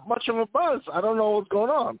there's not much of a buzz. I don't know what's going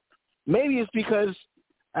on. Maybe it's because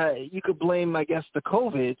you could blame, I guess, the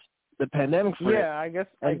COVID, the pandemic for it. Yeah, I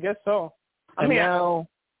guess so.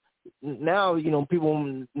 Now,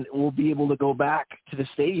 people will be able to go back to the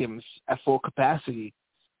stadiums at full capacity.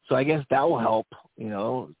 So I guess that will help,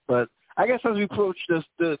 But I guess as we approach to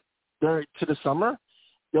the summer,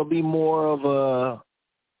 there'll be more of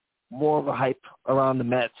a hype around the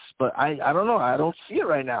Mets. But I don't know. I don't see it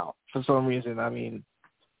right now for some reason. I don't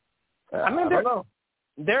know.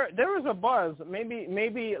 There is a buzz.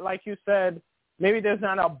 Maybe like you said, maybe there's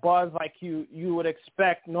not a buzz like you would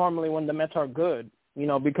expect normally when the Mets are good.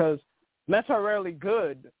 Because Mets are rarely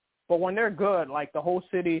good, but when they're good, like the whole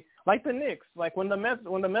city, like the Knicks, like when the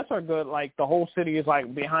Mets are good, like the whole city is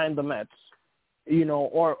like behind the Mets,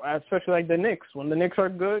 or especially like the Knicks. When the Knicks are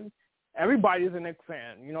good, everybody's a Knicks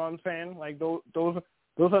fan. You know what I'm saying? Like those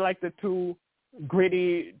are like the two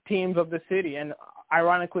gritty teams of the city, and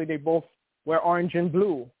ironically, they both wear orange and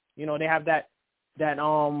blue. You know, they have that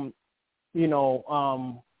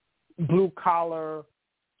blue collar,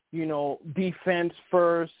 you know, defense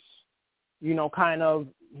first, you know, kind of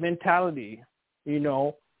mentality, you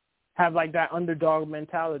know, have like that underdog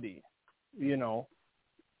mentality, you know.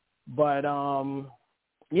 But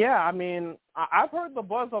yeah, I mean, I've heard the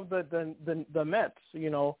buzz of the Mets, you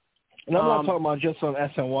know. And I'm not talking about just on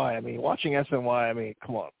SNY. I mean, watching SNY. I mean,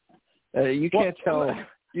 come on, you can't tell.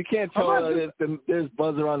 You can't tell there's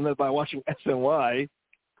buzz around Mets by watching SNY.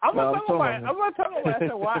 I'm not talking about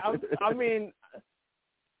SNY. I mean,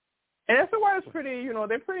 and SNY is pretty. You know,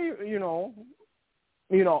 they're pretty. You know,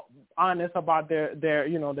 honest about their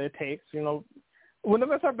you know, their takes. You know, when the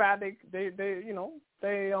Mets are bad, they you know,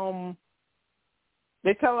 they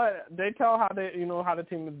tell how they, you know, how the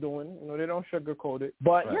team is doing. You know, they don't sugarcoat it.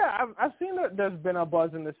 But right. Yeah, I've seen that there's been a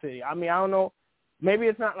buzz in the city. I mean, I don't know. Maybe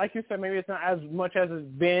it's not, like you said. Maybe it's not as much as it's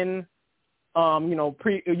been. You know,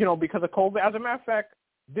 because of COVID. As a matter of fact,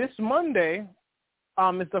 this Monday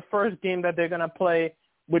is the first game that they're gonna play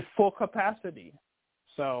with full capacity.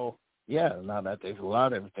 So yeah, now that they've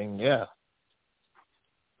allowed everything, yeah.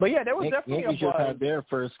 But yeah, there was definitely Yankees a buzz. just had their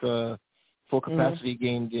first full capacity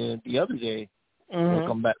game the other day.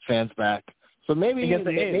 Welcome back fans back. So maybe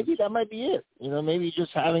that might be it. You know, maybe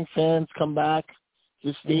just having fans come back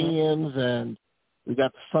to stadiums, and we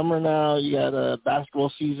got the summer now. You got a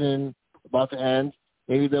basketball season about to end.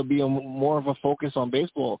 Maybe there'll be more of a focus on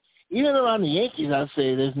baseball. Even around the Yankees, I'd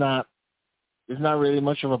say there's not really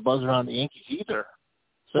much of a buzz around the Yankees either.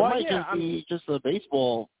 So it might just be just a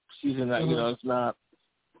baseball season that you know, it's not.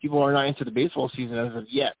 People are not into the baseball season as of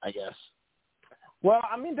yet, I guess. Well,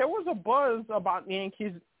 I mean, there was a buzz about the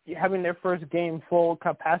Yankees having their first game full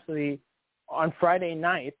capacity on Friday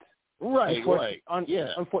night. Right.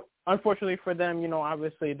 Unfortunately for them, you know,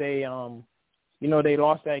 obviously they, you know, they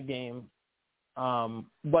lost that game.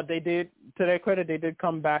 But they did, to their credit, they did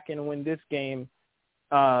come back and win this game.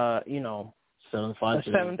 You know,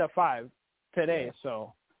 7-5 today. Yeah.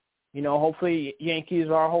 So, you know, hopefully Yankees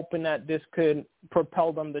are hoping that this could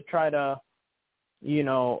propel them to try to, you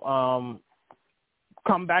know,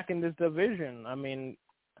 come back in this division. I mean,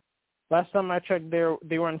 last time I checked,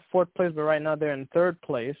 they were in fourth place, but right now they're in third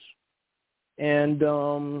place, and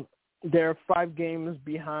they're 5 games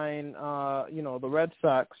behind, you know, the Red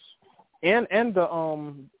Sox and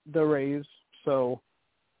the Rays. So,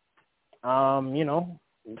 you know,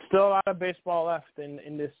 still a lot of baseball left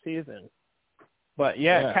in this season. But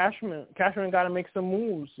yeah. Cashman got to make some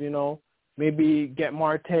moves. You know, maybe get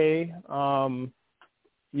Marte.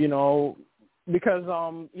 You know. Because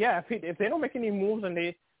if they don't make any moves and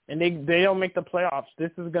they don't make the playoffs,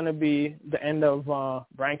 this is going to be the end of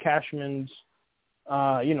Brian Cashman's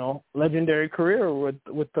you know, legendary career with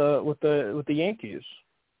the Yankees.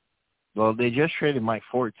 Well, they just traded Mike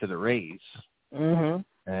Ford to the Rays. And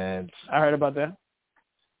I heard about that.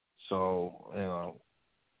 So, you know,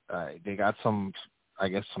 they got some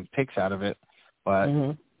picks out of it, but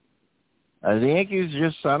the Yankees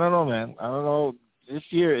just, I don't know, man. I don't know. This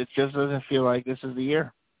year, it just doesn't feel like this is the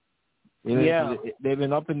year. You know, they've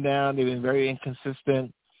been up and down. They've been very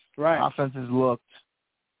inconsistent. Right. Offenses looked,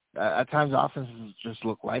 at times, offenses just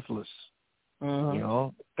look lifeless. You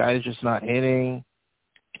know, guys just not hitting.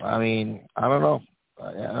 I mean, I don't know.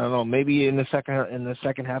 I don't know. Maybe in the second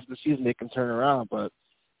half of the season they can turn around, but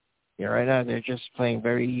yeah, right now they're just playing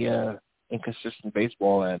very inconsistent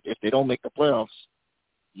baseball. And if they don't make the playoffs,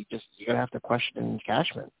 you're gonna have to question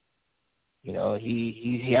Cashman. You know,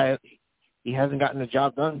 he hasn't gotten the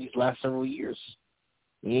job done these last several years.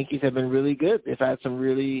 The Yankees have been really good. They've had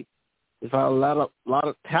a lot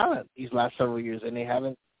of talent these last several years, and they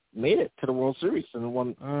haven't made it to the World Series and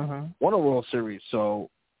won a World Series. So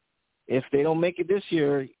if they don't make it this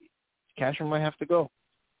year, Cashman might have to go.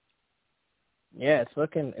 Yeah,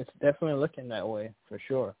 it's definitely looking that way for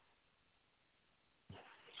sure.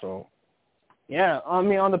 So. Yeah, I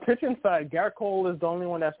mean, on the pitching side, Garrett Cole is the only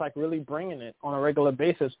one that's like really bringing it on a regular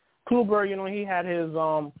basis. Kluber, you know, he had his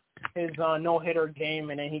no-hitter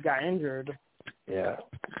game and then he got injured. Yeah.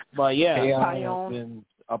 But yeah, Taillon has been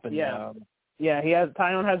up and down. Yeah,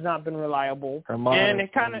 Taillon has not been reliable. Herman and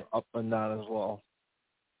it kind of up and down as well.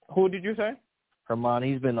 Who did you say? Herman,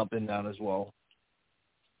 he's been up and down as well.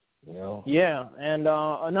 You know. Yeah, and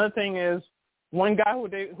another thing is one guy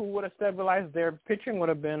who would have stabilized their pitching would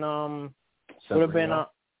have been Severino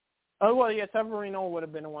would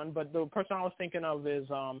have been the one, but the person I was thinking of is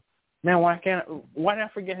why did I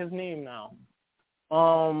forget his name now?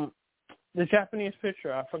 The Japanese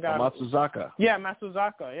pitcher, I forgot. Matsuzaka. Yeah,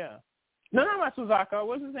 Matsuzaka, yeah. No, not Matsuzaka.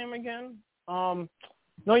 What's his name again?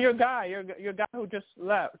 No, your guy who just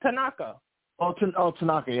left, Tanaka.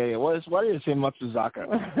 Tanaka, yeah. Why did you say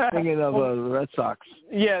Matsuzaka? Thinking of the Red Sox.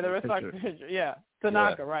 Yeah, the Red Sox pitcher. Yeah,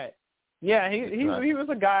 Tanaka, right. Yeah, he was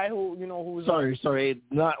a guy who, who was... Sorry.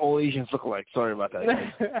 Not all Asians look alike. Sorry about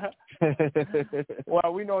that.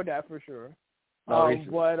 Well, we know that for sure.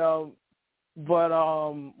 But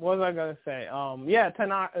what was I gonna say?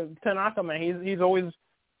 Tanaka, man, he's always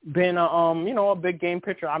been a big game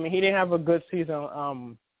pitcher. I mean, he didn't have a good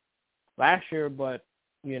season last year, but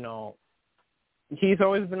he's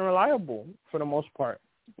always been reliable for the most part.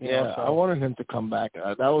 So. I wanted him to come back.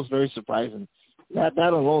 That was very surprising. That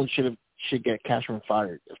alone should get Cashman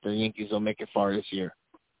fired if the Yankees don't make it far this year.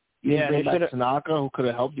 You bring back Tanaka, who could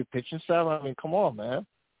have helped your pitching staff. I mean, come on, man.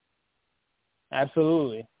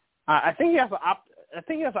 Absolutely. I think he has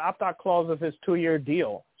an opt-out clause of his 2-year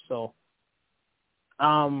deal. So,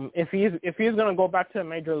 if he's going to go back to the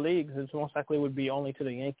major leagues, it most likely would be only to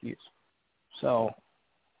the Yankees. So,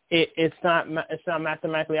 it's not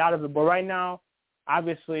mathematically out of it. But right now,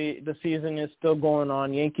 obviously, the season is still going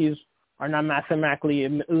on. Yankees are not mathematically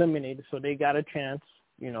eliminated, so they got a chance,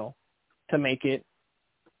 to make it.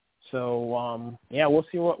 So, we'll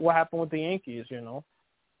see what happened with the Yankees,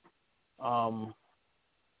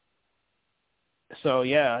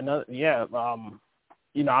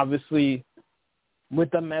 obviously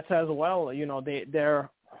with the Mets as well, they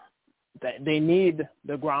need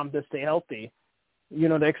DeGrom to stay healthy.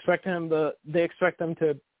 They expect them to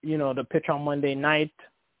to pitch on Monday night.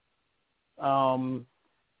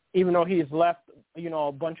 Even though he's left,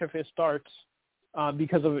 a bunch of his starts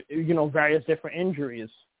because of various different injuries.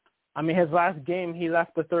 I mean, his last game, he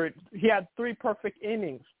left the third. He had 3 perfect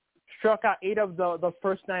innings, struck out 8 of the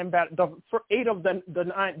first 9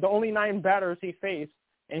 the only 9 batters he faced,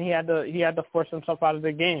 and he had to force himself out of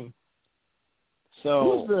the game.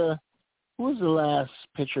 So who was the last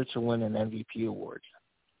pitcher to win an MVP award?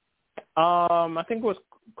 I think it was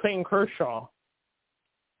Clayton Kershaw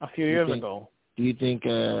a few years ago. Do you think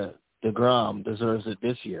DeGrom deserves it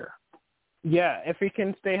this year? Yeah, if he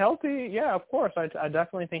can stay healthy, yeah, of course. I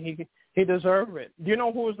definitely think he deserves it. Do you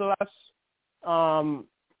know who was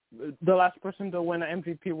the last person to win an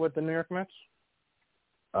MVP with the New York Mets?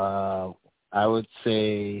 I would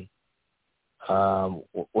say,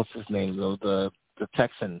 what's his name though? The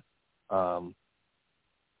Texan. No,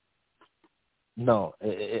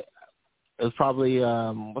 it was probably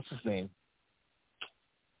what's his name?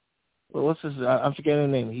 Well, I'm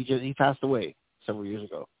forgetting the name. He passed away a few years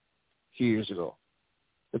ago.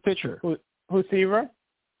 The pitcher. Who Seaver?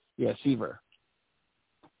 Yeah, Seaver.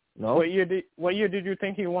 No. What year did you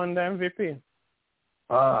think he won the MVP?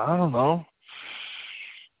 I don't know.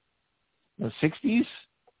 The 60s?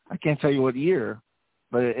 I can't tell you what year,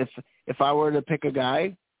 but if I were to pick a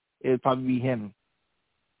guy, it'd probably be him.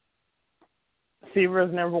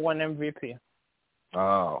 Seaver's never won MVP.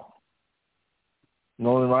 Oh.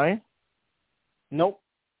 Nolan Ryan? Nope.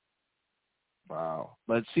 Wow.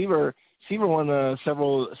 But Seaver won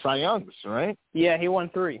several Cy Youngs, right? Yeah, he won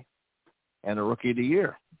 3. And a Rookie of the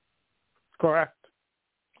Year. Correct.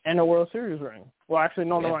 And a World Series ring. Well, actually,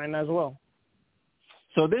 Nolan Ryan as well.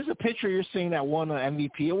 So there's a pitcher you're saying that won an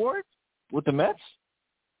MVP award with the Mets?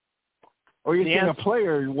 Or you're saying a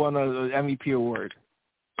player won an MVP award?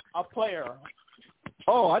 A player.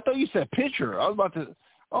 Oh, I thought you said pitcher. I was about to...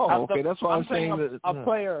 Oh, okay. That's why I'm saying that... A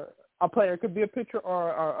player. A player. It could be a pitcher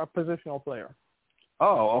or a positional player.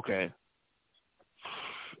 Oh, okay.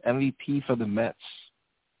 MVP for the Mets.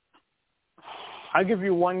 I'll give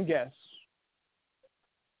you one guess.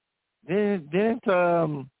 Didn't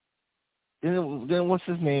what's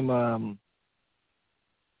his name?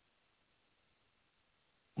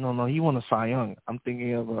 No, he won a Cy Young. I'm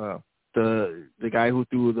thinking of the guy who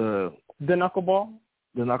threw the knuckleball.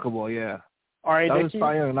 The knuckleball, yeah. All right, that was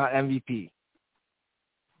Cy Young, not MVP.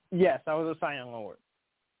 Yes, that was a Cy Young award.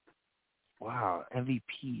 Wow,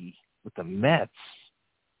 MVP with the Mets.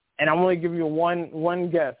 And I'm only give you one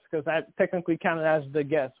guess because I technically counted as the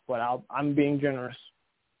guess, but I'm being generous.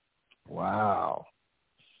 Wow.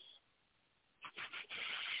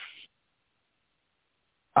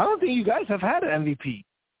 I don't think you guys have had an MVP.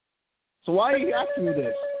 So why are you asking me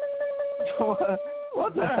this? What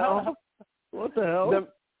the hell? What the hell?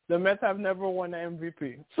 The Mets have never won an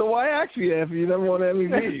MVP. So why ask me if you never won an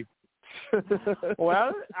MVP?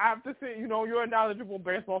 Well, I have to say, you're a knowledgeable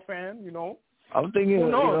baseball fan, I'm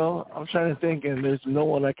thinking, I'm trying to think, and there's no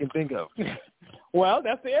one I can think of. Well,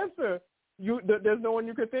 that's the answer. There's no one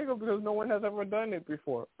you can think of because no one has ever done it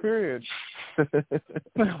before, period.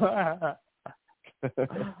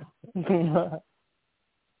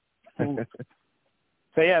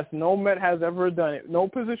 So, yes, no Met has ever done it. No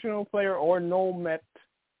positional player or no Met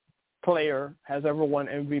player has ever won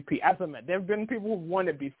MVP as a Met. There have been people who've won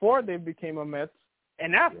it before they became a Met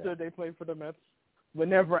and after they played for the Mets, but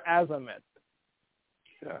never as a Met.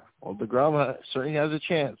 Yeah. Well, DeGrom certainly has a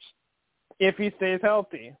chance. If he stays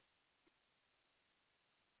healthy.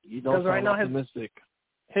 You don't sound optimistic.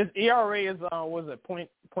 His ERA is,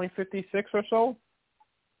 .56 or so?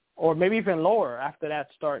 Or maybe even lower after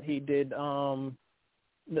that start he did. The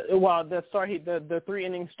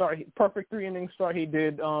perfect 3-inning start he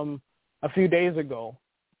did a few days ago.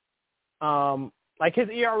 Like his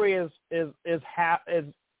ERA is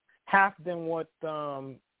half than what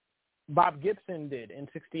Bob Gibson did in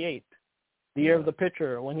 '68, the year of the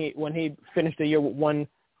pitcher, when he finished the year with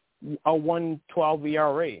a 1.12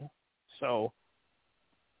 ERA. So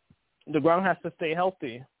DeGrom has to stay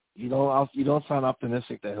healthy. You don't sound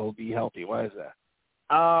optimistic that he'll be healthy. Why is that?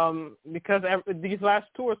 Because these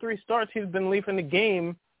last 2 or 3 starts, he's been leaving the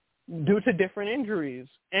game due to different injuries,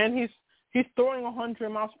 and he's throwing 100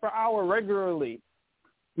 miles per hour regularly.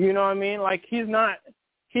 You know what I mean? Like he's not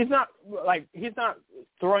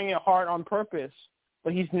throwing it hard on purpose,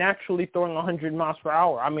 but he's naturally throwing 100 miles per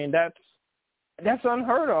hour. I mean that's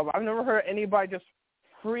unheard of. I've never heard anybody just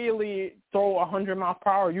freely throw 100 miles per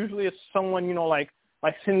hour. Usually it's someone like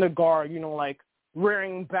Syndergaard, like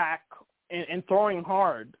rearing back and throwing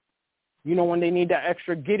hard, when they need that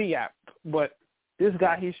extra giddy up. But this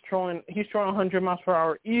guy, he's throwing 100 miles per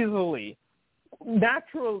hour easily,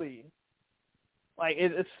 naturally. Like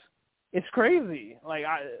it's crazy. Like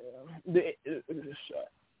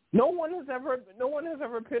no one has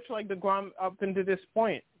ever pitched like DeGrom up into this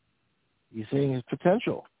point. You're seeing his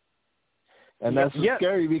potential, and that's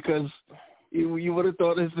scary because you would have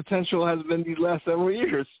thought his potential has been these last several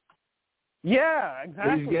years. Yeah,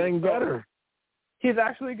 exactly. But he's getting better. He's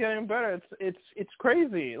actually getting better. It's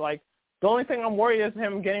crazy. Like the only thing I'm worried is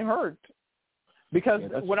him getting hurt. Because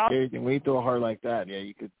that's the scary thing. When you throw hard like that,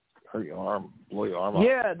 you could hurt your arm, blow your arm off.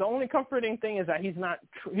 Yeah, the only comforting thing is that he's not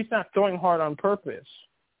throwing hard on purpose.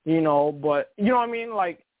 But you know what I mean?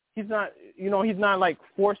 Like he's not like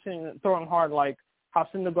forcing throwing hard like how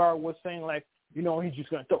Syndergaard was saying like, he's just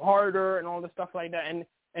going to throw harder and all this stuff like that.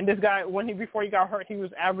 And this guy, before he got hurt, he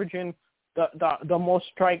was averaging the most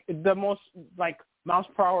like miles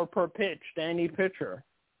per hour per pitch to any pitcher.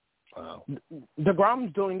 Wow.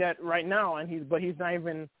 DeGrom's doing that right now, and he's not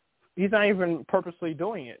even purposely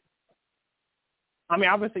doing it. I mean,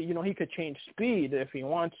 obviously, he could change speed if he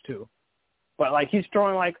wants to, but like he's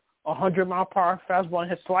throwing like 100 mile per hour fastball,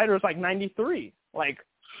 and his slider is like 93. Like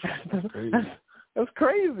that's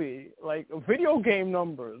crazy. Like video game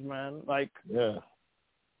numbers, man. Like yeah.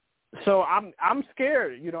 So I'm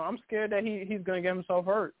scared. I'm scared that he's gonna get himself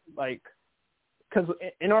hurt. Like, because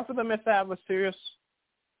in order for the Mets to have a serious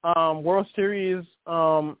World Series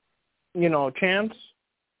chance,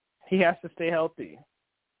 he has to stay healthy.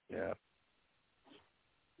 Yeah.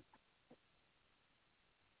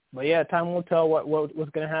 But yeah, time will tell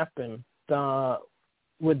what's gonna happen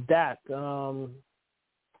with that.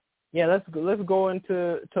 Yeah, let's go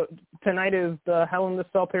into tonight is the Hell in the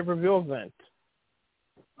Cell pay-per-view event.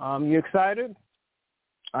 You excited?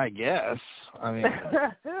 I guess. I mean,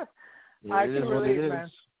 I can relate,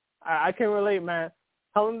 man. I can relate, man.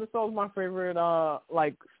 Hell in the Cell is my favorite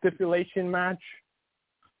stipulation match.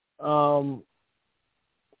 I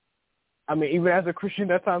mean, even as a Christian,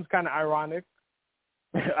 that sounds kind of ironic.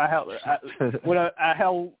 With a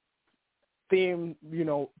hell theme,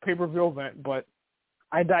 pay-per-view event, but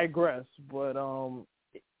I digress. But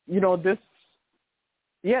this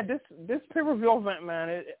pay-per-view event,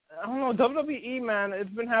 man. I don't know, WWE, man. It's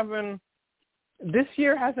been having this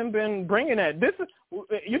year hasn't been bringing it.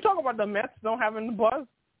 You talk about the Mets don't having the buzz.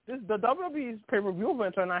 The WWE's pay-per-view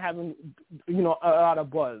events are not having a lot of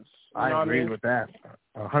buzz. I agree with that.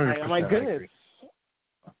 100%. My goodness.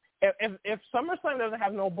 If SummerSlam doesn't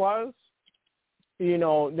have no buzz, then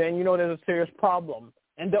there's a serious problem.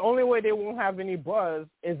 And the only way they won't have any buzz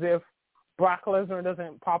is if Brock Lesnar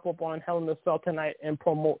doesn't pop up on Hell in the Cell tonight and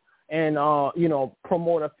promote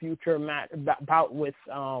a future bout with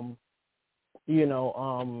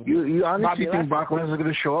You honestly think Brock Lesnar is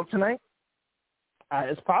going to show up tonight?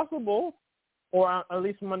 It's possible, or at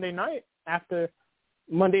least Monday night after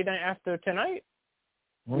tonight.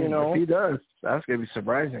 If he does, that's going to be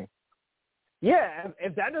surprising. Yeah,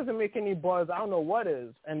 if that doesn't make any buzz, I don't know what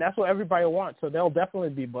is, and that's what everybody wants. So they'll definitely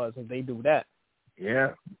be buzz if they do that.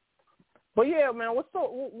 Yeah. But yeah, man,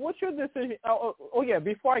 what's your decision? Oh yeah,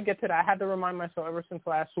 before I get to that, I had to remind myself ever since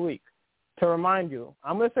last week to remind you.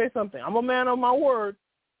 I'm gonna say something. I'm a man of my word.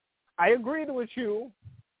 I agreed with you,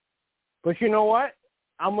 but you know what?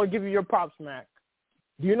 I'm gonna give you your props, Mac.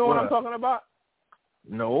 Do you know what I'm talking about?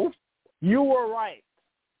 No. You were right.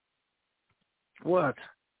 What?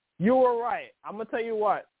 You were right. I'm gonna tell you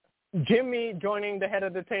what. Jimmy joining the head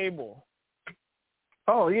of the table.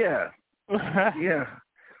 Oh yeah. Yeah.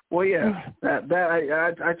 Well, yeah.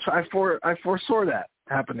 I foresaw that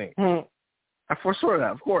happening. I foresaw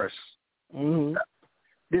that, of course. Mm-hmm.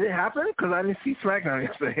 Did it happen? Because I didn't see SmackDown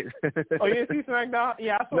yesterday. Oh, you didn't see SmackDown?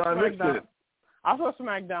 Yeah, I saw SmackDown. I saw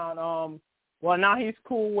SmackDown. Well, now he's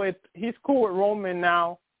cool with Roman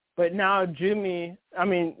now, but now Jay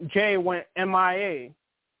went MIA.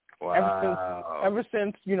 Wow. Ever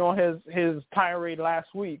since his tirade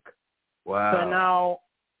last week. Wow. So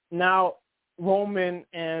now Roman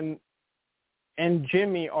and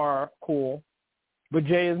Jimmy are cool, but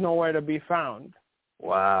Jay is nowhere to be found.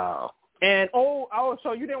 Wow. And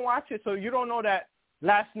so you didn't watch it, so you don't know that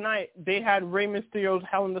last night they had Rey Mysterio's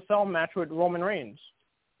Hell in the Cell match with Roman Reigns.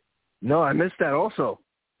 No, I missed that also.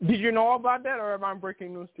 Did you know about that, or am I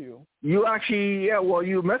breaking news to you? You actually,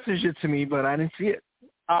 you messaged it to me, but I didn't see it.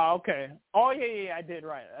 Oh, okay. Oh, yeah, I did,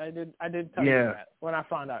 right. I did tell you that when I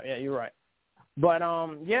found out. Yeah, you're right. But,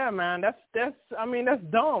 yeah, man, that's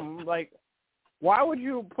dumb. Like, why would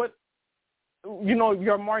you put,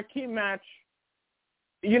 your marquee match,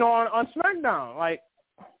 on SmackDown? Like,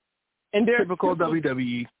 and they're typical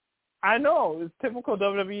WWE. I know. It's typical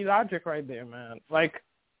WWE logic right there, man. Like,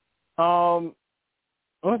 what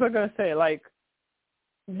was I going to say? Like,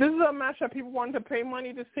 this is a match that people wanted to pay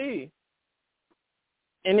money to see.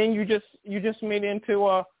 And then you just made it into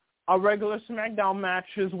a regular SmackDown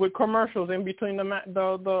matches with commercials in between the match.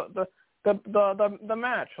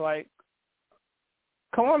 Like,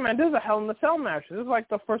 come on, man! This is a Hell in a Cell match. This is like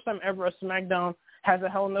the first time ever a SmackDown has a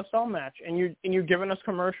Hell in a Cell match, and you're giving us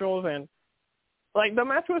commercials, and like the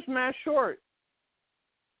match was mad short.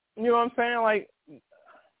 You know what I'm saying? Like,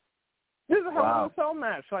 this is a Hell in a Cell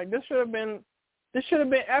match. Like, this should have been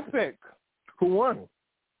epic. Who won?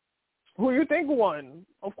 Who you think won?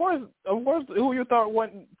 Of course, who you thought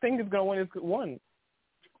think is going to win is won.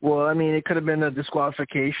 Well, I mean, it could have been a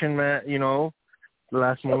disqualification, the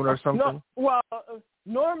last moment or something.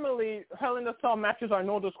 Normally, Hell in a Cell matches are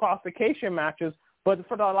no disqualification matches, but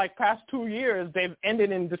for the past 2 years, they've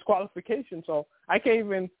ended in disqualification. So I can't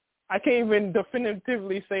even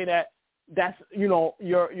definitively say that's your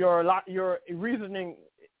reasoning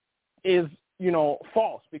is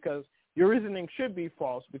false, because your reasoning should be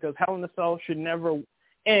false, because Hell in a Cell should never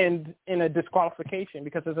end in a disqualification,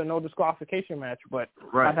 because there's a no disqualification match. But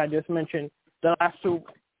as I just mentioned, the last two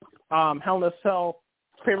Hell in a Cell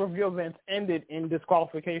pay-per-view events ended in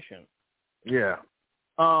disqualification. Yeah.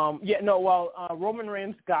 Roman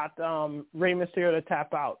Reigns got Rey Mysterio to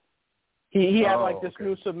tap out. He had this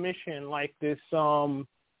new submission,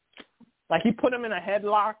 he put him in a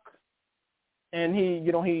headlock, and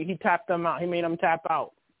he tapped him out. He made him tap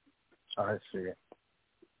out. I see.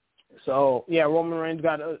 So, yeah, Roman Reigns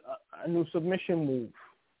got a new submission move.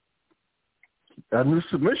 A new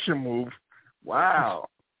submission move? Wow.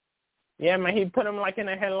 Yeah, man, he put him in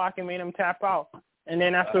a headlock and made him tap out. And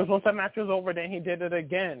then once the match was over, then he did it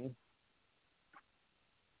again.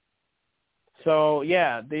 So,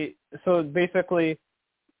 yeah, so basically,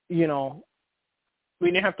 we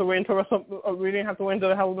didn't have to wait until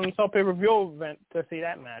the Hell in a Cell pay-per-view event to see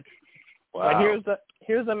that match. Wow. But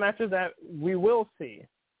here's the matches that we will see.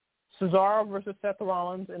 Cesaro versus Seth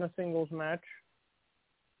Rollins in a singles match.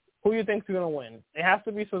 Who do you think is going to win? It has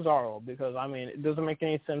to be Cesaro, because, it doesn't make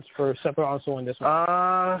any sense for Seth Rollins to win this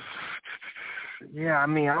match. Yeah, I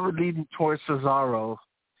would lean towards Cesaro,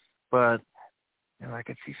 but I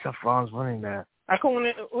could see Seth Rollins winning that. But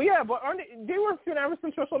they were feuding ever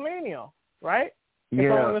since WrestleMania, right?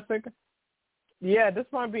 Yeah. Yeah, this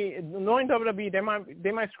might be, knowing WWE,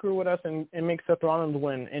 they might screw with us and make Seth Rollins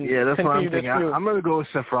win. And yeah, that's what I'm thinking. I'm going to go with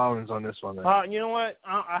Seth Rollins on this one. Then. You know what?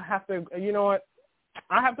 I have to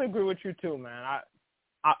agree with you too, man.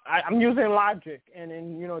 I'm using logic, and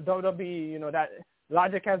in WWE, that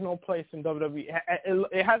logic has no place in WWE.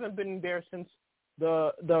 It hasn't been there since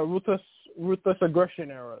the ruthless aggression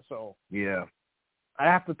era. So yeah, I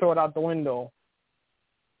have to throw it out the window.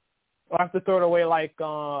 I have to throw it away like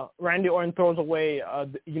Randy Orton throws away,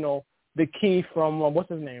 the key from what's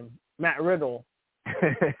his name, Matt Riddle,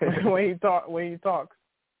 when he talks,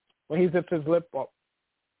 when he zips his lip up.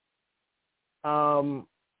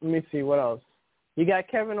 Let me see what else. You got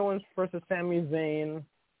Kevin Owens versus Sami Zayn.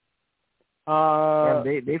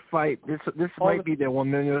 They fight. This might be their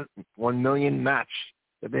 1 million match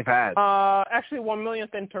that they've had. Actually,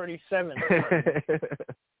 1,037,000.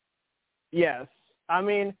 Yes,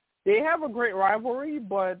 they have a great rivalry,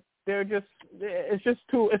 but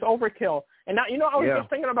it's overkill. And now, I was just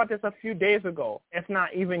thinking about this a few days ago, if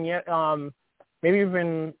not even yet, maybe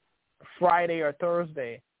even Friday or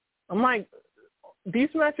Thursday. I'm like, these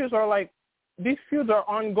matches are like, these feuds are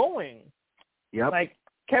ongoing. Yep. Like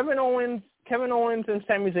Kevin Owens and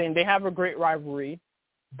Sami Zayn, they have a great rivalry,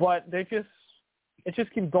 but it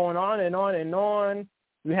just keeps going on and on and on.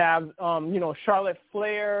 We have, Charlotte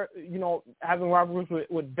Flair, having rivalries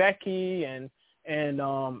with Becky and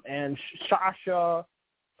Sasha.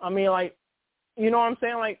 I mean, like, you know what I'm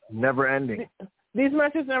saying? Like, never ending. These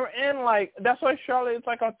matches never end. Like, that's why Charlotte is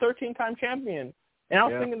like a 13-time champion. And I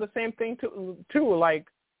was thinking the same thing too. Like,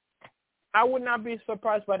 I would not be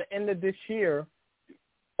surprised by the end of this year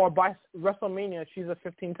or by WrestleMania she's a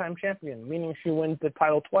 15-time champion, meaning she wins the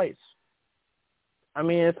title twice. I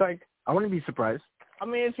mean, it's like, I wouldn't be surprised. I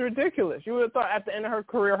mean, it's ridiculous. You would have thought at the end of her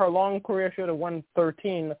career, her long career, she would have won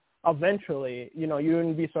 13 eventually. You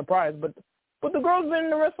wouldn't be surprised. But the girl's been in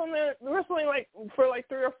the wrestling like for like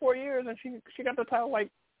 3 or 4 years, and she got the title like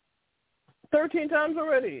 13 times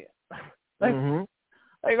already. Like,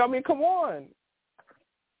 I mean, come on.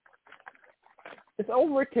 It's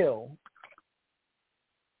overkill.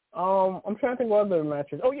 I'm trying to think of other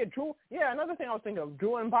matches. Oh, yeah, Drew. Yeah, another thing I was thinking of,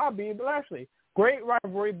 Drew and Bobby Lashley. Great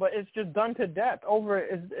rivalry, but it's just done to death.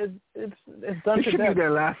 It's done to death. This should be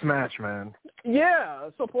their last match, man. Yeah,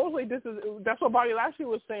 supposedly that's what Bobby Lashley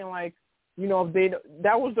was saying. Like, if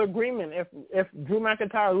that was the agreement. If Drew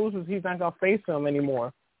McIntyre loses, he's not gonna face him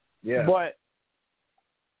anymore. Yeah. But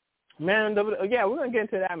man, we're gonna get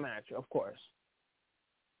into that match, of course.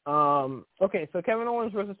 Okay, so Kevin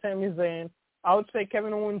Owens versus Sami Zayn. I would say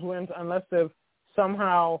Kevin Owens wins unless if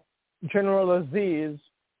somehow General Aziz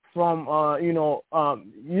from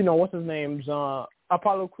what's his name's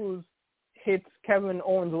Apollo Crews hits Kevin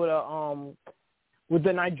Owens with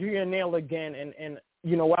the Nigerian nail again, and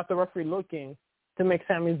without the referee looking to make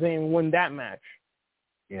Sami Zayn win that match.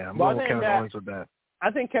 Yeah, I'm going with Kevin Owens with that.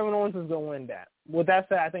 I think Kevin Owens is going to win that. With that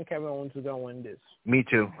said, I think Kevin Owens is going to win this. Me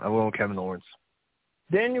too. I will with Kevin Owens.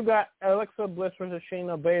 Then you got Alexa Bliss versus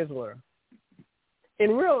Shayna Baszler.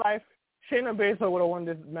 In real life, Shayna Baszler would have won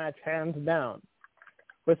this match hands down.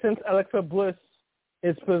 But since Alexa Bliss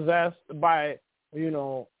is possessed by,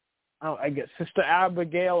 I guess Sister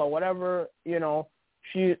Abigail or whatever,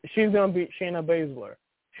 she's going to beat Shayna Baszler.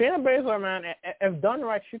 Shayna Baszler, man, if done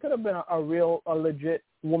right, she could have been a legit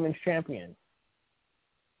women's champion.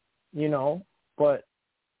 But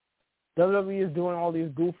WWE is doing all these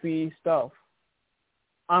goofy stuff.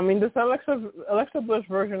 I mean, this Alexa Bliss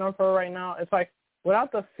version of her right now, it's like,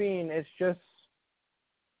 without the Fiend, it's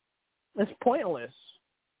pointless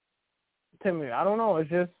to me. I don't know. It's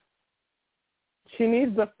just, she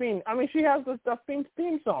needs the Fiend. I mean, she has the Fiend's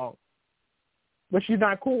theme song, but she's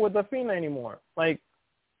not cool with the Fiend anymore. Like,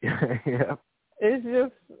 yeah. It's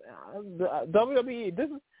just WWE. This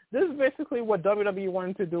is basically what WWE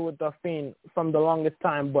wanted to do with the Fiend from the longest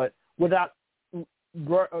time, but without,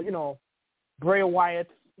 Bray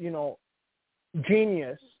Wyatt's,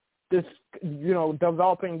 genius. This,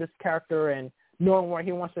 developing this character and knowing where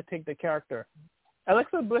he wants to take the character.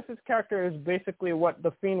 Alexa Bliss's character is basically what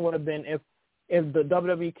the Fiend would have been if the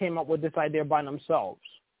WWE came up with this idea by themselves.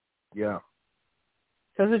 Yeah.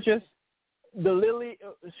 Because it's just,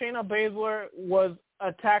 Shayna Baszler was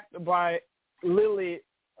attacked by Lily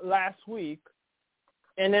last week,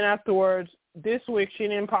 and then afterwards, this week she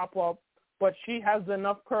didn't pop up, but she has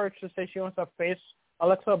enough courage to say she wants to face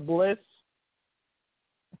Alexa Bliss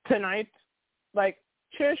tonight. Like,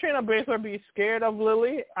 should Shayna Baszler be scared of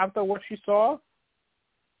Lily after what she saw?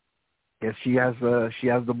 Yes, she has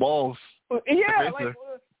the balls. Yeah, like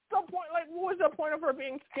what was the point of her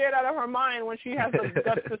being scared out of her mind when she has the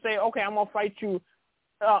guts to say, okay, I'm gonna fight you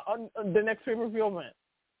on the next pay-per-view event?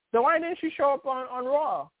 Then why didn't she show up on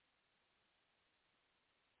Raw?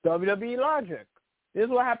 WWE logic. This is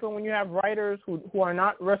what happens when you have writers who are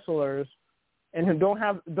not wrestlers and who don't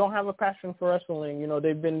have a passion for wrestling.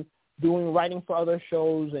 They've been doing writing for other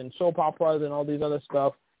shows and soap operas and all these other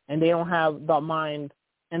stuff, and they don't have the mind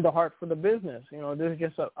and the heart for the business. This is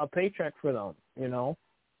just a paycheck for them,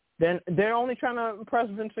 Then they're only trying to impress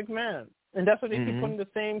Vince McMahon. And that's why they keep putting the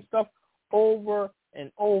same stuff over and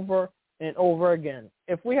over and over again.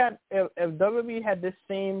 If WWE had this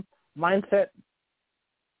same mindset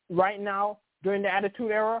right now during the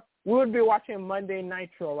Attitude Era, we would be watching Monday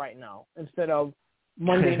Nitro right now instead of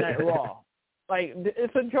Monday Night Raw. Like,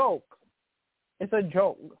 it's a joke. It's a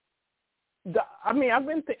joke. I've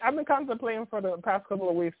been contemplating for the past couple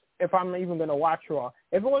of weeks if I'm even going to watch Raw.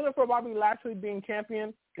 If it wasn't for Bobby Lashley being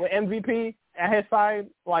champion with MVP at his side,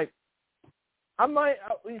 like, I might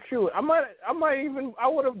I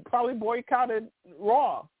would have probably boycotted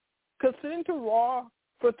Raw. Because sitting to Raw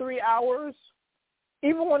for 3 hours,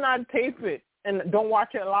 even when I tape it and don't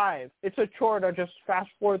watch it live, it's a chore to just fast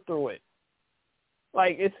forward through it.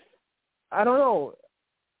 Like, I don't know.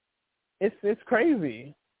 It's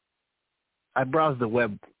crazy. I browse the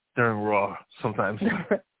web during Raw sometimes.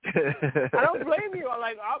 I don't blame you.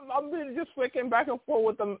 Like, I'm just flicking back and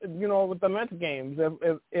forth with the Mets games.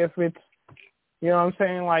 If it's, you know what I'm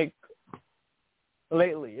saying, like,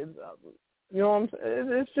 lately. It's, you know what I'm saying?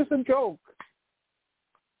 It's just a joke.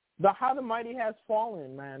 How the mighty has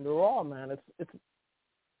fallen, man. The Raw, man.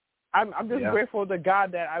 I'm just grateful to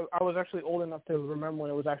God that I was actually old enough to remember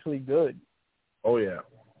when it was actually good. Oh, yeah.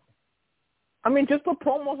 I mean, just the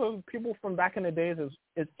promos of people from back in the days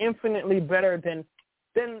is infinitely better than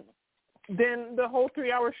the whole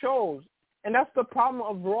 3-hour shows. And that's the problem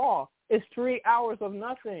of Raw. It's 3 hours of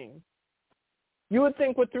nothing. You would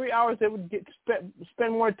think with 3 hours they would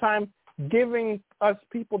spend more time giving us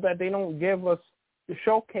people that they don't give us the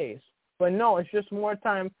showcase. But no, it's just more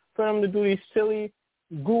time for them to do these silly,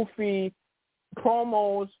 goofy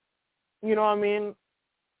promos. You know what I mean?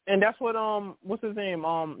 And that's what what's his name?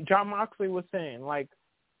 John Moxley was saying. Like,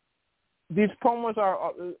 these promos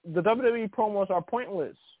are the WWE promos are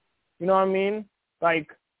pointless. You know what I mean?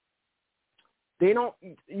 Like, they don't.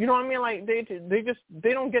 You know what I mean? Like, they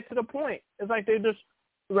don't get to the point. It's like they just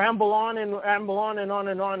ramble on and on and on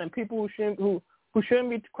and on, and people who shouldn't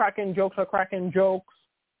be cracking jokes are cracking jokes,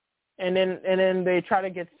 and then they try to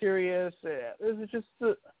get serious. It's just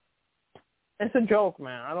it's a joke,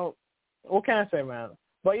 man. What can I say, man?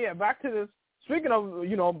 But yeah, back to this. Speaking of,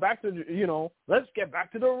 let's get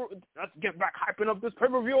back hyping up this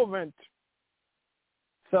pay-per-view event.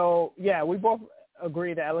 So yeah, we both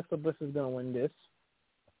agree that Alexa Bliss is going to win this.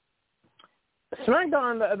 SmackDown,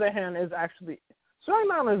 on the other hand,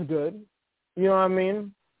 SmackDown is good. You know what I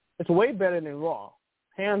mean? It's way better than Raw,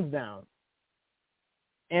 hands down.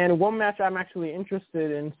 And one match I'm actually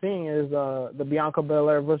interested in seeing is the Bianca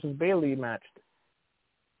Belair versus Bayley match.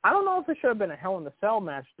 I don't know if it should have been a Hell in a Cell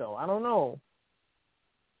match, though. I don't know.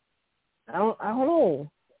 I don't know.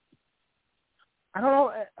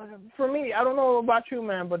 For me, I don't know about you,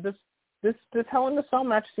 man, but this Hell in a Cell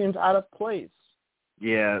match seems out of place.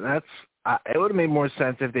 Yeah, it would have made more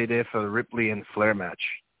sense if they did for the Ripley and Flair match.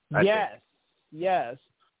 Yes.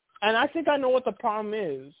 And I think I know what the problem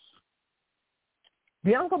is.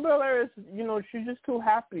 Bianca Belair is, she's just too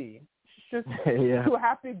happy. She's just too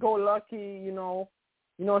happy-go-lucky,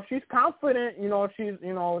 she's confident,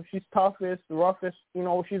 she's toughest, roughest,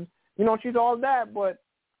 she's all that, but,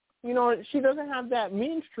 she doesn't have that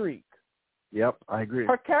mean streak. Yep, I agree.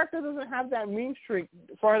 Her character doesn't have that mean streak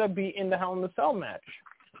for her to be in the Hell in a Cell match.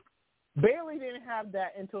 Bayley didn't have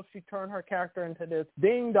that until she turned her character into this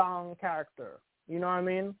ding-dong character. You know what I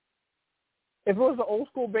mean? If it was the old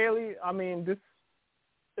school Bayley, I mean,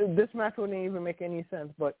 this match wouldn't even make any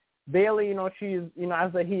sense. But Bayley, she's,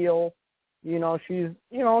 as a heel, she's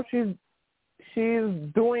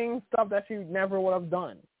doing stuff that she never would have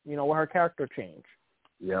done, with her character change.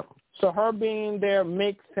 Yep. So her being there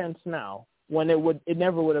makes sense now when it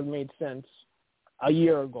never would have made sense a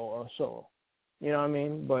year ago or so. You know what I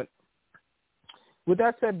mean? But with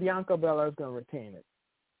that said, Bianca Belair is going to retain it.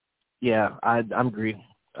 Yeah, I'm agree.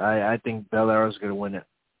 I think Belair is going to win it.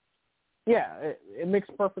 Yeah, it makes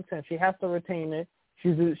perfect sense. She has to retain it.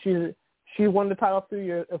 She won the title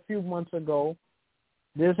a few months ago.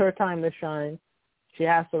 This is her time to shine. She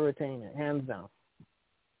has to retain it, hands down.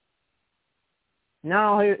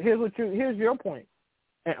 Now here's your point,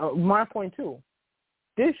 and my point too.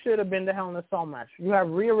 This should have been the Hell in a Cell match. You have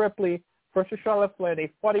Rhea Ripley versus Charlotte Flair.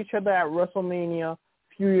 They fought each other at WrestleMania a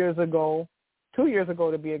few years ago, 2 years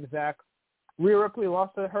ago to be exact. Rhea Ripley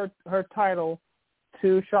lost her title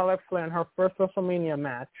to Charlotte Flair in her first WrestleMania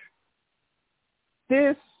match.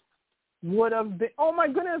 This would have been, oh my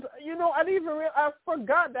goodness, I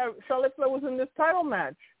forgot that Charlotte Flair was in this title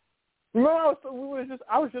match. Remember,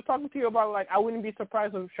 I was just talking to you about, like, I wouldn't be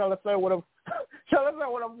surprised if Charlotte Flair would have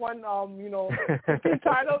won, 15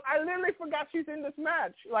 titles. I literally forgot she's in this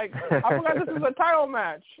match. Like, I forgot this is a title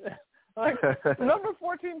match. Like, number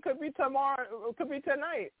 14 could be tomorrow, could be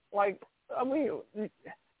tonight. Like, I mean,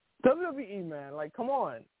 WWE, man, like, come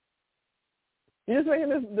on. You're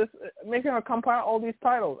just making her compile all these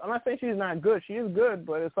titles. I'm not saying she's not good. She is good,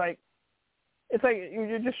 but it's like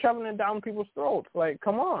you're just shoving it down people's throats. Like,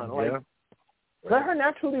 come on. Like, let her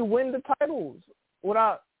naturally win the titles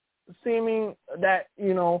without seeming that,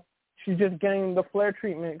 she's just getting the Flair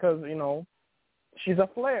treatment because, she's a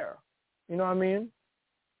Flair. You know what I mean?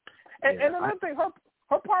 And another thing,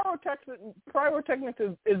 her pyrotechnics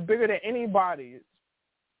is bigger than anybody's,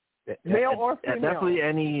 male or female. Definitely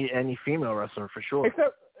any female wrestler for sure.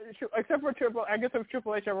 Except for Triple, I guess if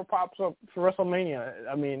Triple H ever pops up for WrestleMania,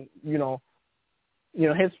 I mean,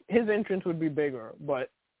 his entrance would be bigger. But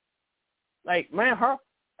like, man,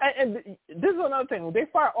 and this is another thing. They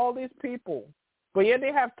fire all these people, but yet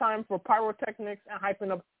they have time for pyrotechnics and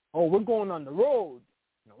hyping up. Oh, we're going on the road.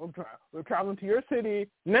 We're traveling to your city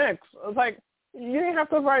next. It's like, you didn't have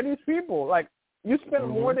to fire these people. Like, you spent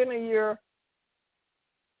more than a year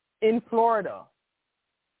in Florida.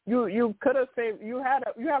 You could have saved. You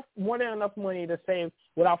have more than enough money to save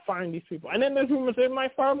without firing these people. And then there's rumors they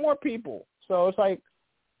might fire more people. So it's like,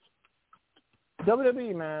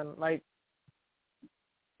 WWE, man, like,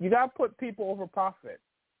 you gotta put people over profit,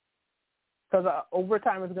 because over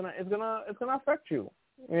time it's gonna affect you.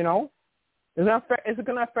 It's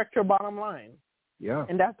gonna affect your bottom line. Yeah.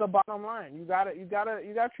 And that's the bottom line. You gotta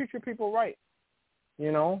treat your people right.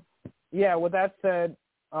 Yeah. With that said,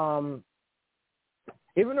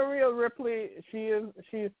 even the Rhea Ripley, she's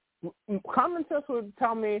common sense would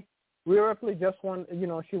tell me Rhea Ripley just won.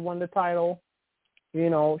 She won the title.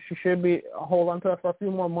 She should be hold on to it for a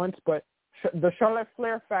few more months. But the Charlotte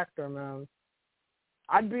Flair factor, man,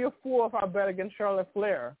 I'd be a fool if I bet against Charlotte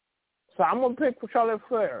Flair. So I'm gonna pick Charlotte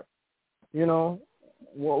Flair.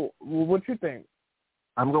 What you think?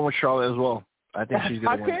 I'm going with Charlotte as well. I think she's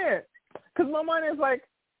gonna win. I can't, because my mind is like,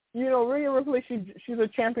 Rhea Ripley, she's a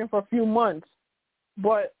champion for a few months,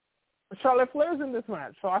 but Charlotte Flair's in this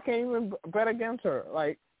match, so I can't even bet against her.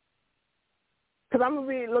 Like, because I'm gonna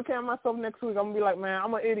be looking at myself next week. I'm gonna be like, man,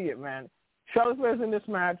 I'm an idiot, man. Charlotte Flair's in this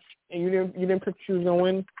match, and you didn't pick she was gonna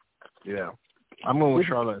win. Yeah, I'm going with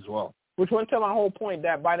Charlotte as well. Which went to my whole point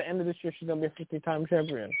that by the end of this year she's gonna be a 50-time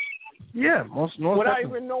champion. Yeah, most without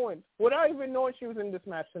definitely. even knowing she was in this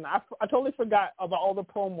match, and I totally forgot about all the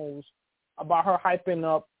promos about her hyping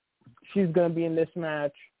up. She's gonna be in this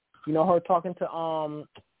match. Her talking to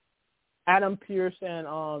Adam Pearce and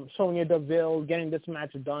Sonya Deville, getting this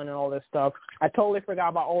match done and all this stuff. I totally forgot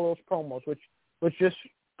about all those promos, which just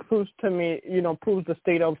proves to me, proves the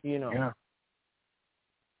state of, Yeah.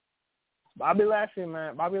 Bobby Lashley,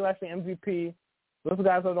 man. Bobby Lashley MVP. Those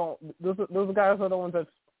guys are the ones that's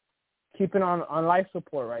keeping on life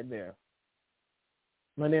support right there.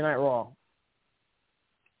 Monday Night Raw.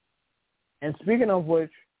 And speaking of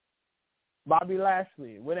which, Bobby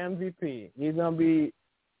Lashley with MVP. He's going to be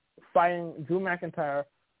fighting Drew McIntyre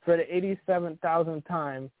for the 87,000th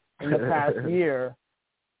time in the past year.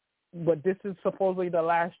 But this is supposedly the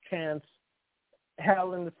last chance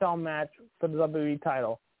Hell in the Cell match for the WWE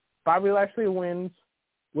title. Bobby Lashley wins,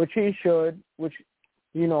 which he should, which,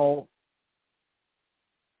 Drew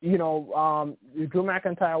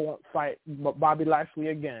McIntyre won't fight Bobby Lashley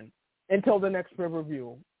again until the next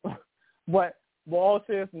pay-per-view. But all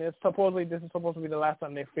seriousness, supposedly this is supposed to be the last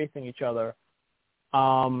time they're facing each other.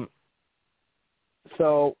 But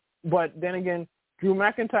then again, Drew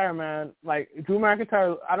McIntyre, man, Drew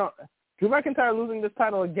McIntyre losing this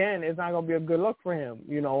title again is not gonna be a good look for him,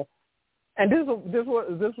 And this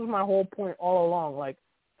was my whole point all along. Like,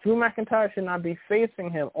 Drew McIntyre should not be facing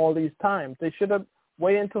him all these times. They should have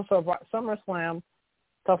waited until SummerSlam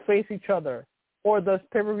to face each other, or the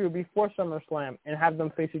pay-per-view before SummerSlam and have them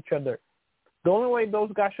face each other. The only way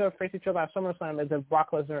those guys should have faced each other at SummerSlam is if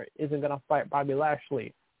Brock Lesnar isn't going to fight Bobby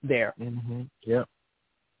Lashley there. Mm-hmm. Yeah.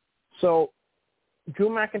 So Drew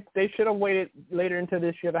McIntyre, they should have waited later into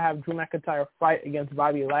this year to have Drew McIntyre fight against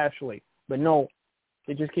Bobby Lashley. But no,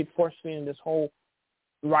 they just keep force-feeding this whole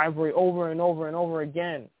rivalry over and over and over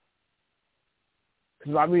again.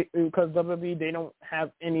 Because WWE, they don't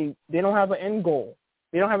have an end goal.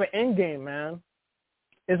 They don't have an end game, man.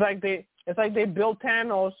 It's like they built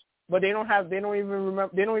Thanos, but they don't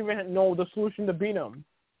even know the solution to beat him.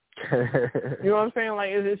 You know what I'm saying? Like,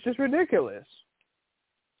 it's just ridiculous.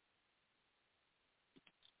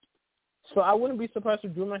 So I wouldn't be surprised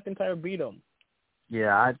if Drew McIntyre beat him.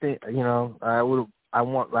 Yeah, I think, I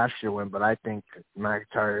want Lashley to win, but I think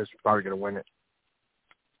McIntyre is probably going to win it.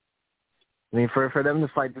 I mean, for them to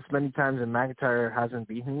fight this many times and McIntyre hasn't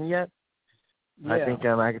beaten him yet, yeah. I think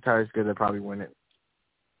McIntyre is going to probably win it.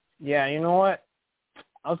 Yeah, you know what?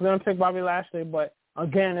 I was going to pick Bobby Lashley, but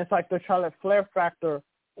again, it's like the Charlotte Flair factor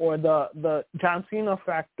or the John Cena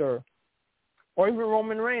factor or even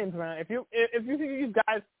Roman Reigns, man. If you see these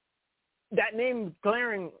guys, that name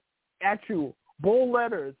glaring at you, bold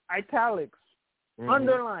letters, italics,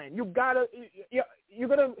 underline, you're gonna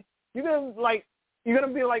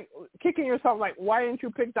be like kicking yourself, like, why didn't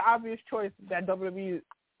you pick the obvious choice that WWE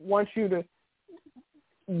wants you to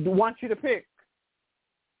pick?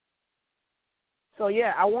 So,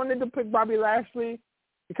 yeah, I wanted to pick Bobby Lashley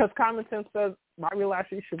because common sense says Bobby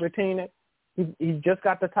Lashley should retain it. He just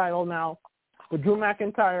got the title now. With Drew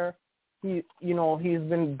McIntyre, he's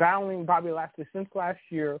been battling Bobby Lashley since last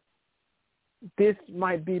year. This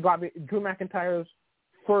might be Drew McIntyre's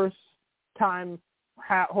first time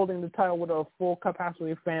holding the title with a full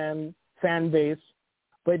capacity fan base,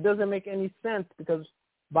 but it doesn't make any sense because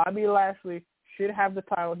Bobby Lashley should have the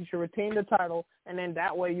title. He should retain the title, and then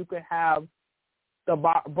that way you could have the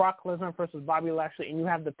Brock Lesnar versus Bobby Lashley, and you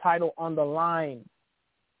have the title on the line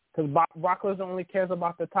because Brock Lesnar only cares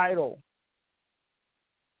about the title.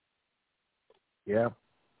 Yeah.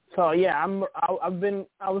 So yeah, I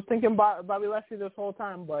was thinking about Bobby Lashley this whole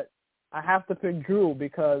time, but I have to pick Drew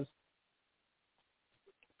because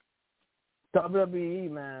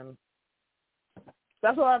WWE, man.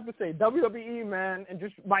 That's all I have to say. WWE, man, and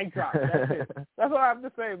just mic drop. That's it. That's all I have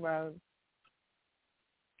to say, man.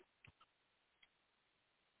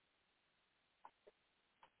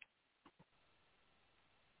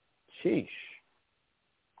 Sheesh.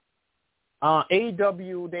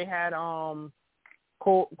 AEW, they had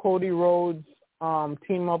Cody Rhodes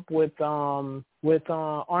team up with Arn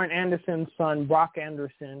Anderson's son, Brock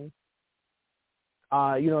Anderson.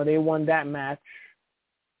 They won that match.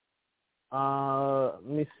 Let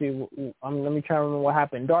me see. Let me try to remember what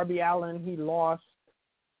happened. Darby Allin, he lost.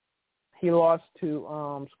 He lost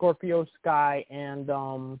to Scorpio Sky and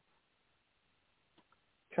trying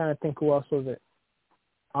to think who else was it.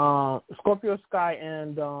 Scorpio Sky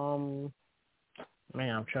and I'm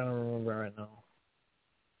trying to remember right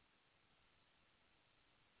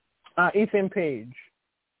now. Ethan Page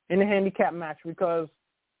in a handicap match because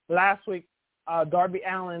last week Darby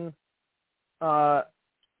Allin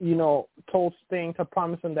told Sting to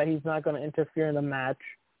promise him that he's not going to interfere in the match,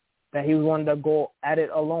 that he wanted to go at it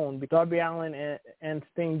alone. Because Darby Allin and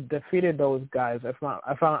Sting defeated those guys, if I'm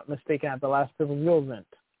not mistaken, at the last pay-per-view event.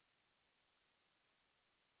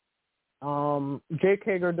 Jake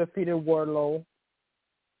Hager defeated Wardlow.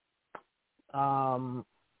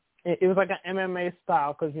 It was like an MMA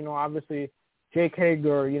style because, obviously Jake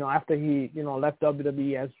Hager, after he, left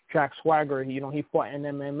WWE as Jack Swagger, he fought in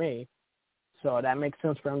MMA. So that makes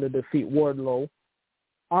sense for him to defeat Wardlow.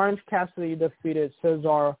 Orange Cassidy defeated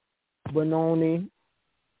Cesar Bononi.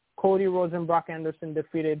 Cody Rhodes and Brock Anderson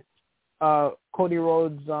defeated Cody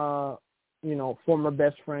Rhodes, former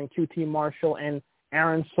best friend, QT Marshall, and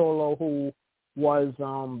Aaron Solo, who was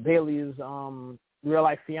Bayley's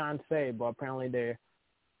real-life fiance, but apparently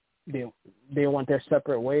they went their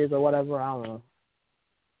separate ways or whatever. I don't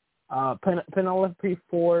know. Penelope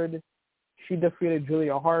Ford, she defeated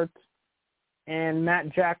Julia Hart. And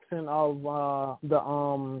Matt Jackson of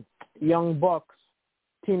the Young Bucks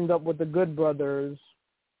teamed up with the Good Brothers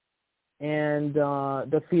and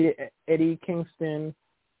defeated Eddie Kingston,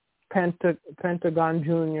 Pentagon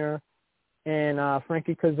Jr., and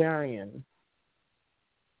Frankie Kazarian.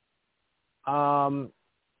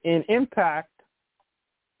 In Impact,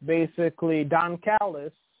 basically, Don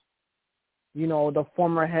Callis, the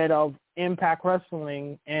former head of Impact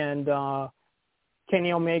Wrestling and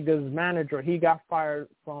Kenny Omega's manager, he got fired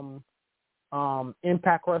from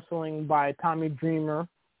Impact Wrestling by Tommy Dreamer.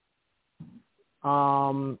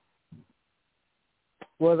 What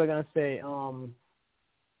was I going to say?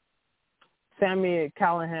 Sami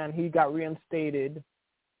Callihan, he got reinstated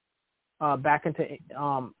back into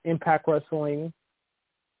Impact Wrestling.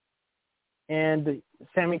 And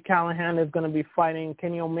Sami Callihan is going to be fighting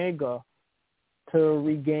Kenny Omega to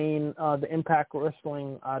regain the Impact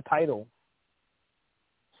Wrestling title.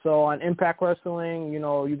 So on Impact Wrestling,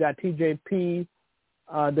 you got TJP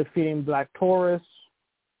defeating Black Taurus,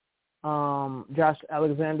 Josh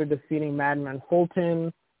Alexander defeating Madman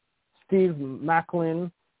Fulton, Steve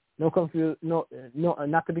Macklin, not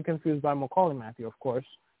to be confused by Macaulay Matthew, of course.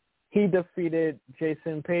 He defeated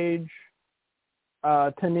Jason Page.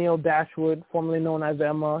 Tennille Dashwood, formerly known as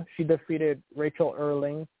Emma, she defeated Rachel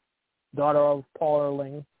Erling, daughter of Paul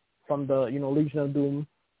Erling from the Legion of Doom.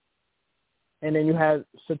 And then you had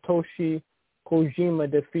Satoshi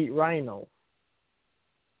Kojima defeat Rhino.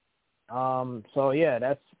 So yeah,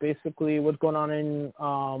 that's basically what's going on in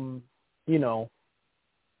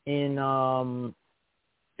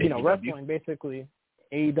wrestling, basically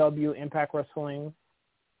AEW, Impact Wrestling,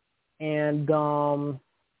 and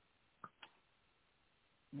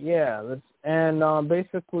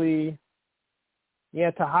basically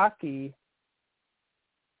to hockey.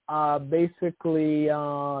 Basically,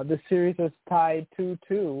 the series is tied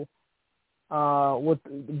 2-2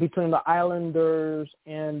 between the Islanders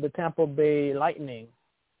and the Tampa Bay Lightning.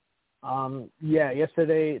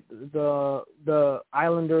 Yesterday the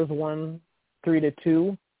Islanders won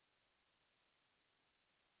 3-2.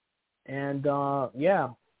 And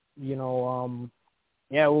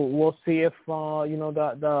we'll see if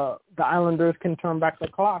the Islanders can turn back the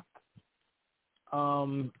clock.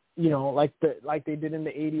 Like they did in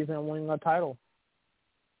the 80s and winning a title.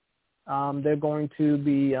 They're going to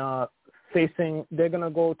be they're going to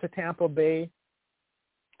go to Tampa Bay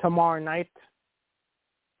tomorrow night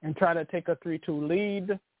and try to take a 3-2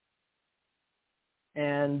 lead.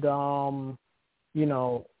 And,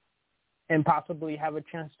 and possibly have a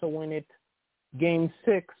chance to win it Game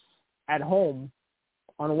 6 at home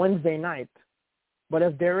on Wednesday night. But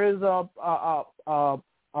if there is a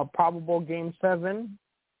probable Game 7,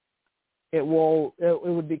 it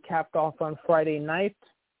would be capped off on Friday night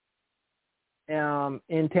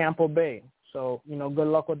in Tampa Bay. So, good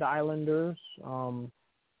luck with the Islanders trying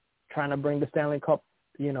to bring the Stanley Cup,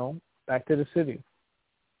 back to the city.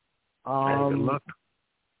 Good luck.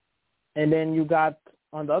 And then you got,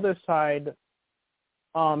 on the other side,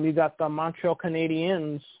 you got the Montreal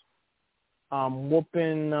Canadiens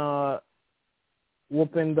whooping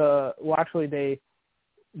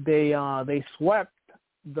they swept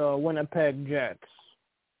the Winnipeg Jets.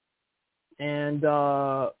 And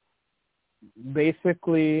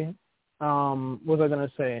basically, what was I going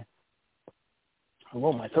to say?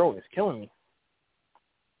 Whoa, my throat is killing me.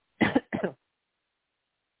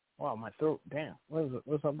 Wow, my throat, damn.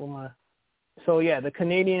 What's up with my... So, yeah, the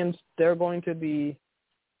Canadiens, they're going to be...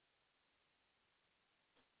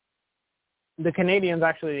 The Canadiens,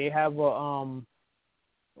 actually, they have a... Oh,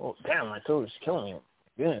 damn, my throat is killing me.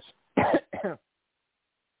 Goodness.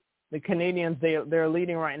 The Canadiens, they're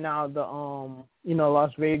leading right now the,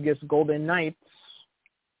 Las Vegas Golden Knights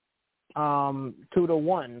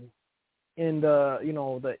 2-1 in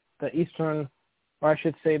the Eastern... or I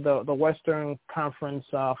should say the Western Conference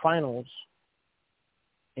Finals,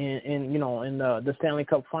 in the Stanley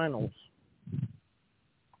Cup Finals.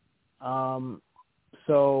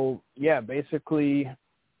 So yeah, basically,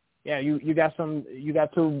 yeah, you got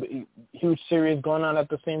two huge series going on at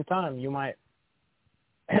the same time. You might,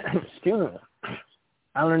 excuse me,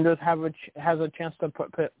 Islanders has a chance to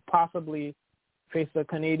possibly face the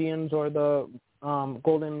Canadiens or the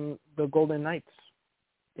Golden Knights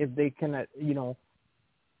if they can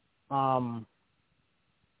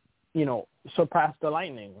surpass the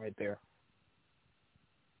Lightning right there.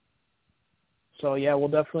 So yeah, we'll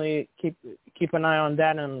definitely keep an eye on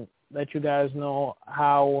that and let you guys know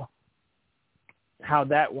how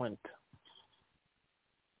that went.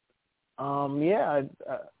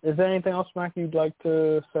 Is there anything else, Mac, you'd like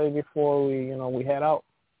to say before we head out?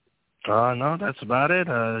 No, that's about it.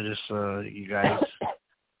 You guys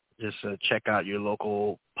just check out your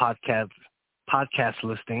local podcast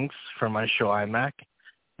listings for my show iMac,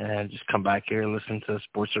 and just come back here and listen to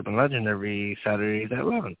Sports Urban Legend every Saturday at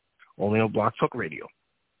 11, only on Block Talk Radio.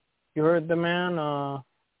 You heard the man.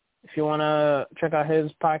 If you want to check out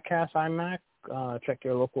his podcast iMac, check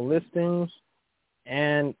your local listings,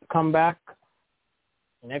 and come back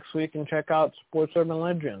next week and check out Sports Urban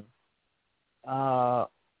Legend. On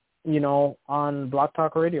Block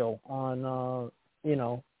Talk Radio on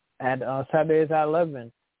at Saturdays at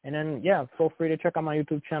 11. And then, yeah, feel free to check out my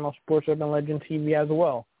YouTube channel, Sports Urban Legend TV, as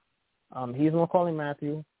well. He's Macaulay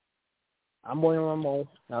Matthew. I'm William Rameau,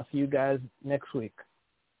 and I'll see you guys next week.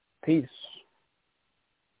 Peace.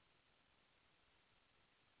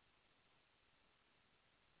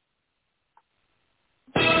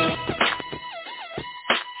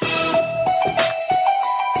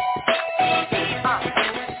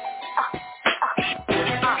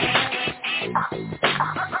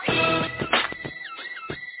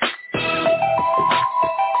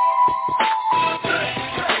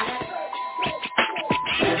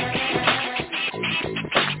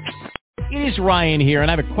 It is Ryan here, and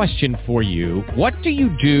I have a question for you. What do you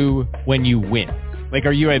do when you win? Like,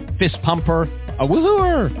 are you a fist pumper, a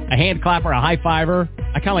woohooer, a hand clapper, a high fiver?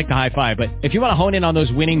 I kind of like the high five, but if you want to hone in on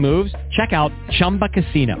those winning moves, check out Chumba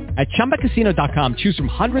Casino. At ChumbaCasino.com, choose from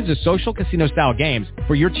hundreds of social casino-style games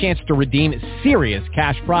for your chance to redeem serious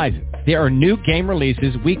cash prizes. There are new game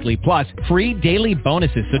releases weekly, plus free daily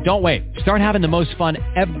bonuses, so don't wait. Start having the most fun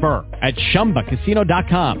ever at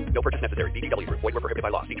ChumbaCasino.com. No purchase necessary. VGW Group. Void where prohibited by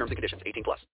law. See terms and conditions. 18+.